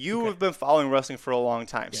 You have been following wrestling for a long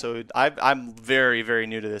time, so I'm very, very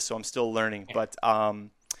new to this, so I'm still learning. Yeah. But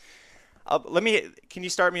can you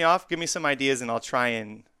start me off? Give me some ideas, and I'll try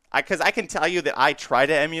and because I can tell you that I try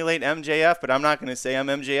to emulate MJF, but I'm not going to say I'm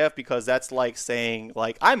MJF because that's like saying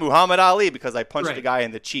I'm Muhammad Ali because I punched a guy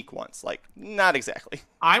in the cheek once. Not exactly.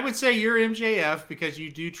 I would say you're MJF because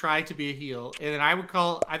you do try to be a heel, and then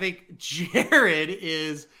I think Jared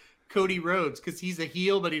is Cody Rhodes because he's a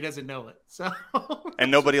heel, but he doesn't know it. So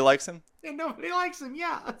And nobody likes him? And nobody likes him,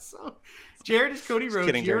 yeah. So Jared is Cody Rhodes,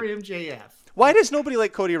 kidding, you're Jared. MJF. Why does nobody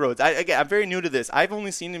like Cody Rhodes? I'm very new to this. I've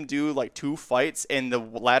only seen him do like 2 fights, and the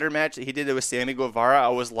ladder match that he did with Sammy Guevara, I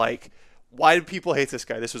was like, why do people hate this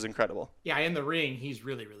guy? This was incredible. Yeah, in the ring, he's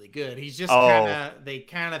really, really good. He's just they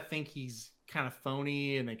kind of think he's kind of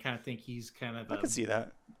phony, and they kind of think he's kind of I can see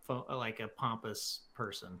that. Like a pompous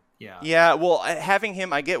person. Yeah. Yeah, well, having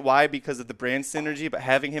him, I get why, because of the brand synergy, but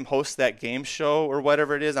having him host that game show or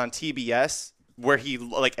whatever it is on TBS, where he,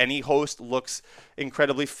 like any host, looks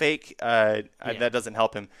incredibly fake, that doesn't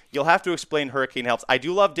help him. You'll have to explain Hurricane Helms. I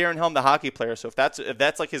do love Darren Helm, the hockey player, so if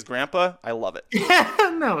that's like his grandpa, I love it.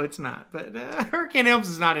 No, it's not. But Hurricane Helms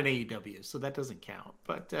is not an AEW, so that doesn't count.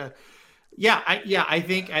 But I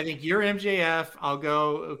think you're MJF. I'll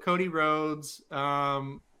go Cody Rhodes,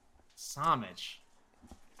 Samich.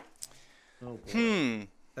 Oh boy.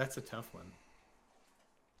 That's a tough one.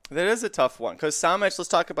 That is a tough one because Samich. Let's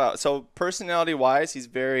talk about personality-wise, he's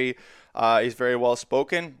very well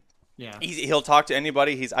spoken. Yeah, he'll talk to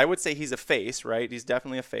anybody. I would say he's a face, right? He's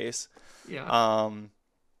definitely a face. Yeah.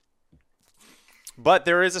 But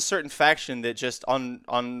there is a certain faction that just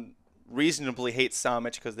unreasonably hates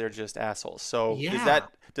Samich because they're just assholes. So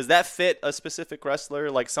does that fit a specific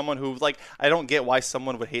wrestler? Like someone who I don't get why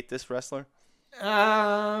someone would hate this wrestler.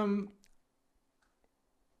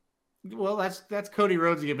 Well, that's Cody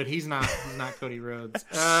Rhodes again, but he's not Cody Rhodes.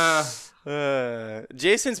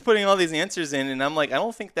 Jason's putting all these answers in, and I'm like, I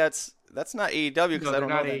don't think that's not AEW because I don't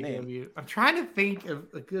know that name. I'm trying to think of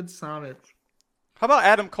a good Samich. How about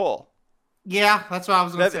Adam Cole? Yeah, that's what I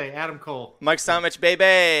was going to say. Adam Cole. Mike Samich,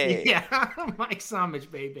 baby. Yeah, Mike Samich,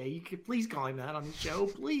 baby. You could please call him that on the show,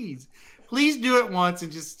 please. Please do it once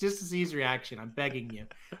and just to see his reaction. I'm begging you.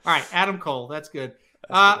 All right, Adam Cole. That's good.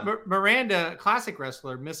 Miranda, classic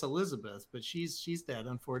wrestler, Miss Elizabeth, but she's dead,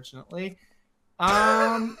 unfortunately.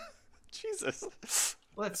 Jesus.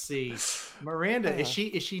 Let's see. Miranda, is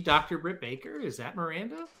she Dr. Britt Baker? Is that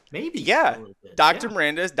Miranda? Maybe. Yeah. Dr.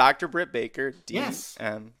 Miranda is Dr. Britt Baker,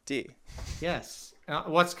 DMD. Yes.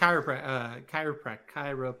 What's chiropractor?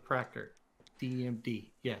 DMD.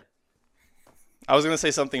 Yeah. I was going to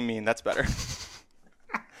say something mean. That's better.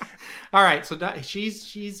 All right, so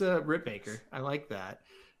she's Britt Baker. I like that.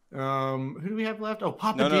 Who do we have left? Oh,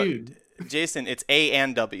 Papa Dude. Jason, it's A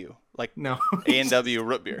and W. Like no, A and W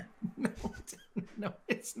root beer. No,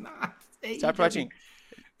 it's not. Stop watching.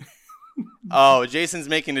 Oh, Jason's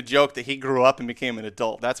making a joke that he grew up and became an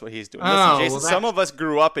adult. That's what he's doing. Listen, Jason, some of us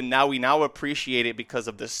grew up and we now appreciate it because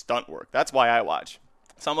of the stunt work. That's why I watch.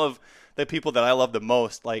 Some of the people that I love the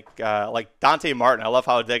most, like Dante Martin. I love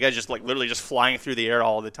how that guy's just literally just flying through the air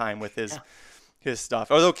all the time with his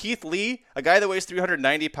stuff. Although Keith Lee, a guy that weighs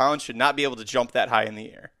 390 pounds, should not be able to jump that high in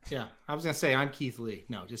the air. Yeah, I was going to say, I'm Keith Lee.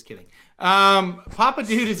 No, just kidding. Papa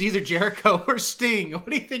Dude is either Jericho or Sting. What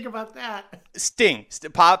do you think about that? Sting.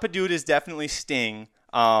 Papa Dude is definitely Sting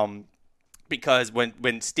because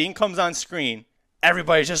when Sting comes on screen,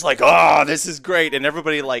 everybody's just like, oh, this is great. And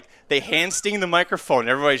everybody, they hand Sting the microphone. And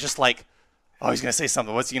everybody's just like, oh, he's going to say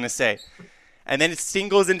something. What's he going to say? And then Sting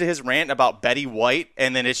goes into his rant about Betty White,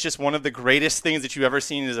 and then it's just one of the greatest things that you've ever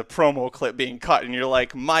seen is a promo clip being cut, and you're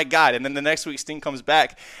like, my God. And then the next week Sting comes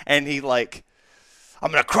back, and he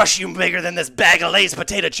I'm going to crush you bigger than this bag of Lay's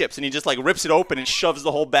potato chips. And he just rips it open and shoves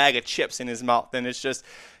the whole bag of chips in his mouth. And it's just,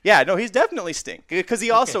 he's definitely Sting. Because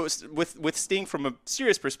he also, with Sting from a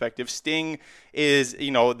serious perspective, Sting is,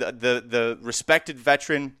 the respected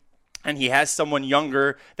veteran. And he has someone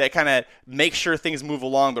younger that kind of makes sure things move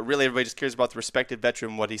along, but really everybody just cares about the respected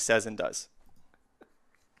veteran, what he says and does.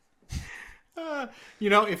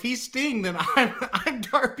 If he's Sting, then I'm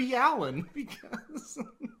Darby Allin because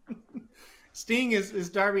Sting is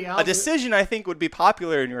Darby Allin. A decision I think would be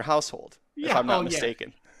popular in your household, if I'm not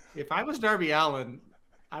mistaken. Yeah. If I was Darby Allin,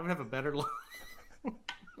 I would have a better life.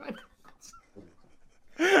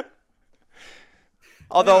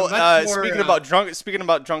 Although speaking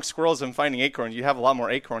about drunk squirrels and finding acorns, you have a lot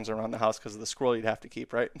more acorns around the house because of the squirrel you'd have to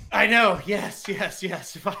keep, right? I know. Yes.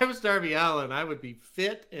 If I was Darby Allin, I would be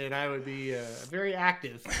fit and I would be very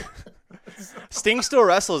active. Sting still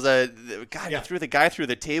wrestles. He threw the guy through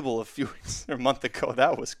the table a month ago.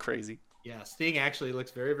 That was crazy. Yeah, Sting actually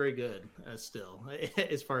looks very, very good still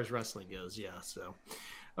as far as wrestling goes. Yeah. So,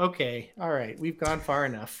 okay, all right, we've gone far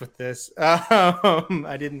enough with this.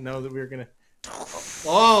 I didn't know that we were gonna.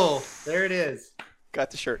 Oh, there it is.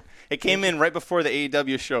 Got the shirt. It came in right before the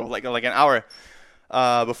AEW show, like an hour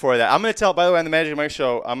before that. I'm going to tell, by the way, on the Magic Mike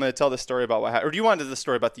show, I'm going to tell the story about what happened. Or do you want to tell the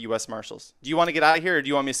story about the U.S. Marshals? Do you want to get out of here, or do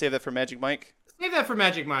you want me to save that for Magic Mike? Save that for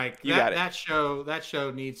Magic Mike. You got it. That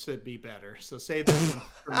show needs to be better. So save that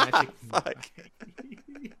for Magic Mike.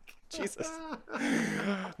 Jesus.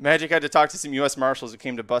 Magic had to talk to some U.S. Marshals who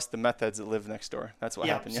came to bust the meth heads that live next door. That's what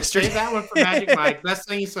happened yesterday. Save that one for Magic Mike. Best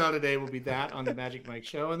thing you saw today will be that on the Magic Mike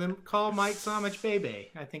show. And then call Mike Samich Bebe.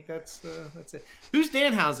 I think that's it. Who's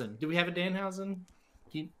Danhausen? Do we have a Danhausen?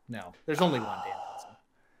 No. There's only one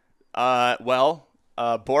Danhausen.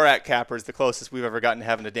 Borat Capper is the closest we've ever gotten to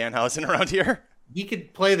having a Danhausen around here. He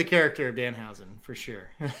could play the character of Danhausen for sure.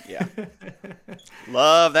 Yeah.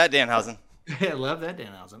 Love that Danhausen. I love that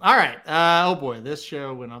Danhausen. All right. Oh boy, this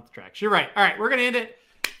show went off the tracks. You're right. All right, we're gonna end it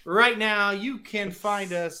right now. You can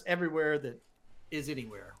find us everywhere that is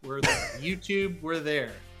anywhere. We're there. YouTube, we're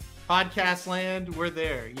there. Podcast land, we're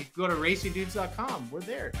there. You can go to racingdudes.com. We're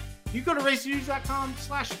there. You go to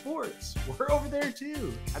racingdudes.com/sports. We're over there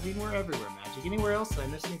too. I mean, we're everywhere. Magic. Anywhere else? Did I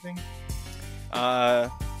miss anything?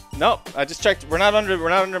 Nope. I just checked. We're not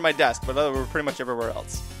under my desk, but we're pretty much everywhere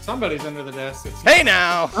else. Somebody's under the desk. Hey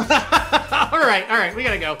now! all right. We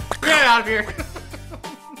gotta go. We're getting out of here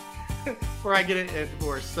before I get a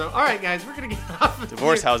divorce. So, all right, guys, we're gonna get off.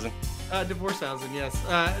 Divorce housing. Divorce housing. Yes.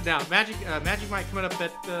 Now, Magic Mike coming up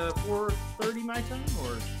at 4:30 my time,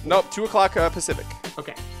 or nope, 2:00 Pacific.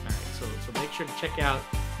 Okay. All right. So make sure to check out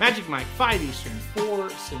Magic Mike 5 Eastern, 4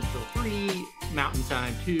 Central, 3 Mountain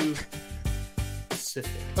Time, 2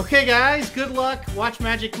 Pacific. Okay, guys. Good luck. Watch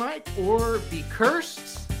Magic Mike or be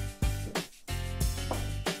cursed.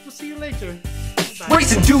 We'll see you later.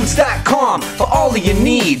 RacingDudes.com for all of your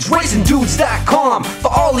needs. RacingDudes.com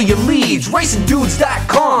for all of your leads.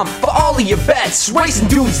 RacingDudes.com for all of your bets.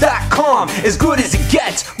 RacingDudes.com as good as it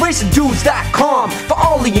gets. RacingDudes.com for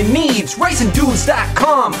all of your needs.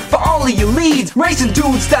 RacingDudes.com for all of your leads.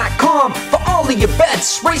 RacingDudes.com for all of your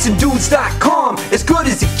bets. RacingDudes.com as good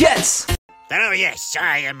as it gets. Oh yes,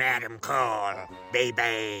 I am Adam Cole,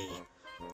 baby.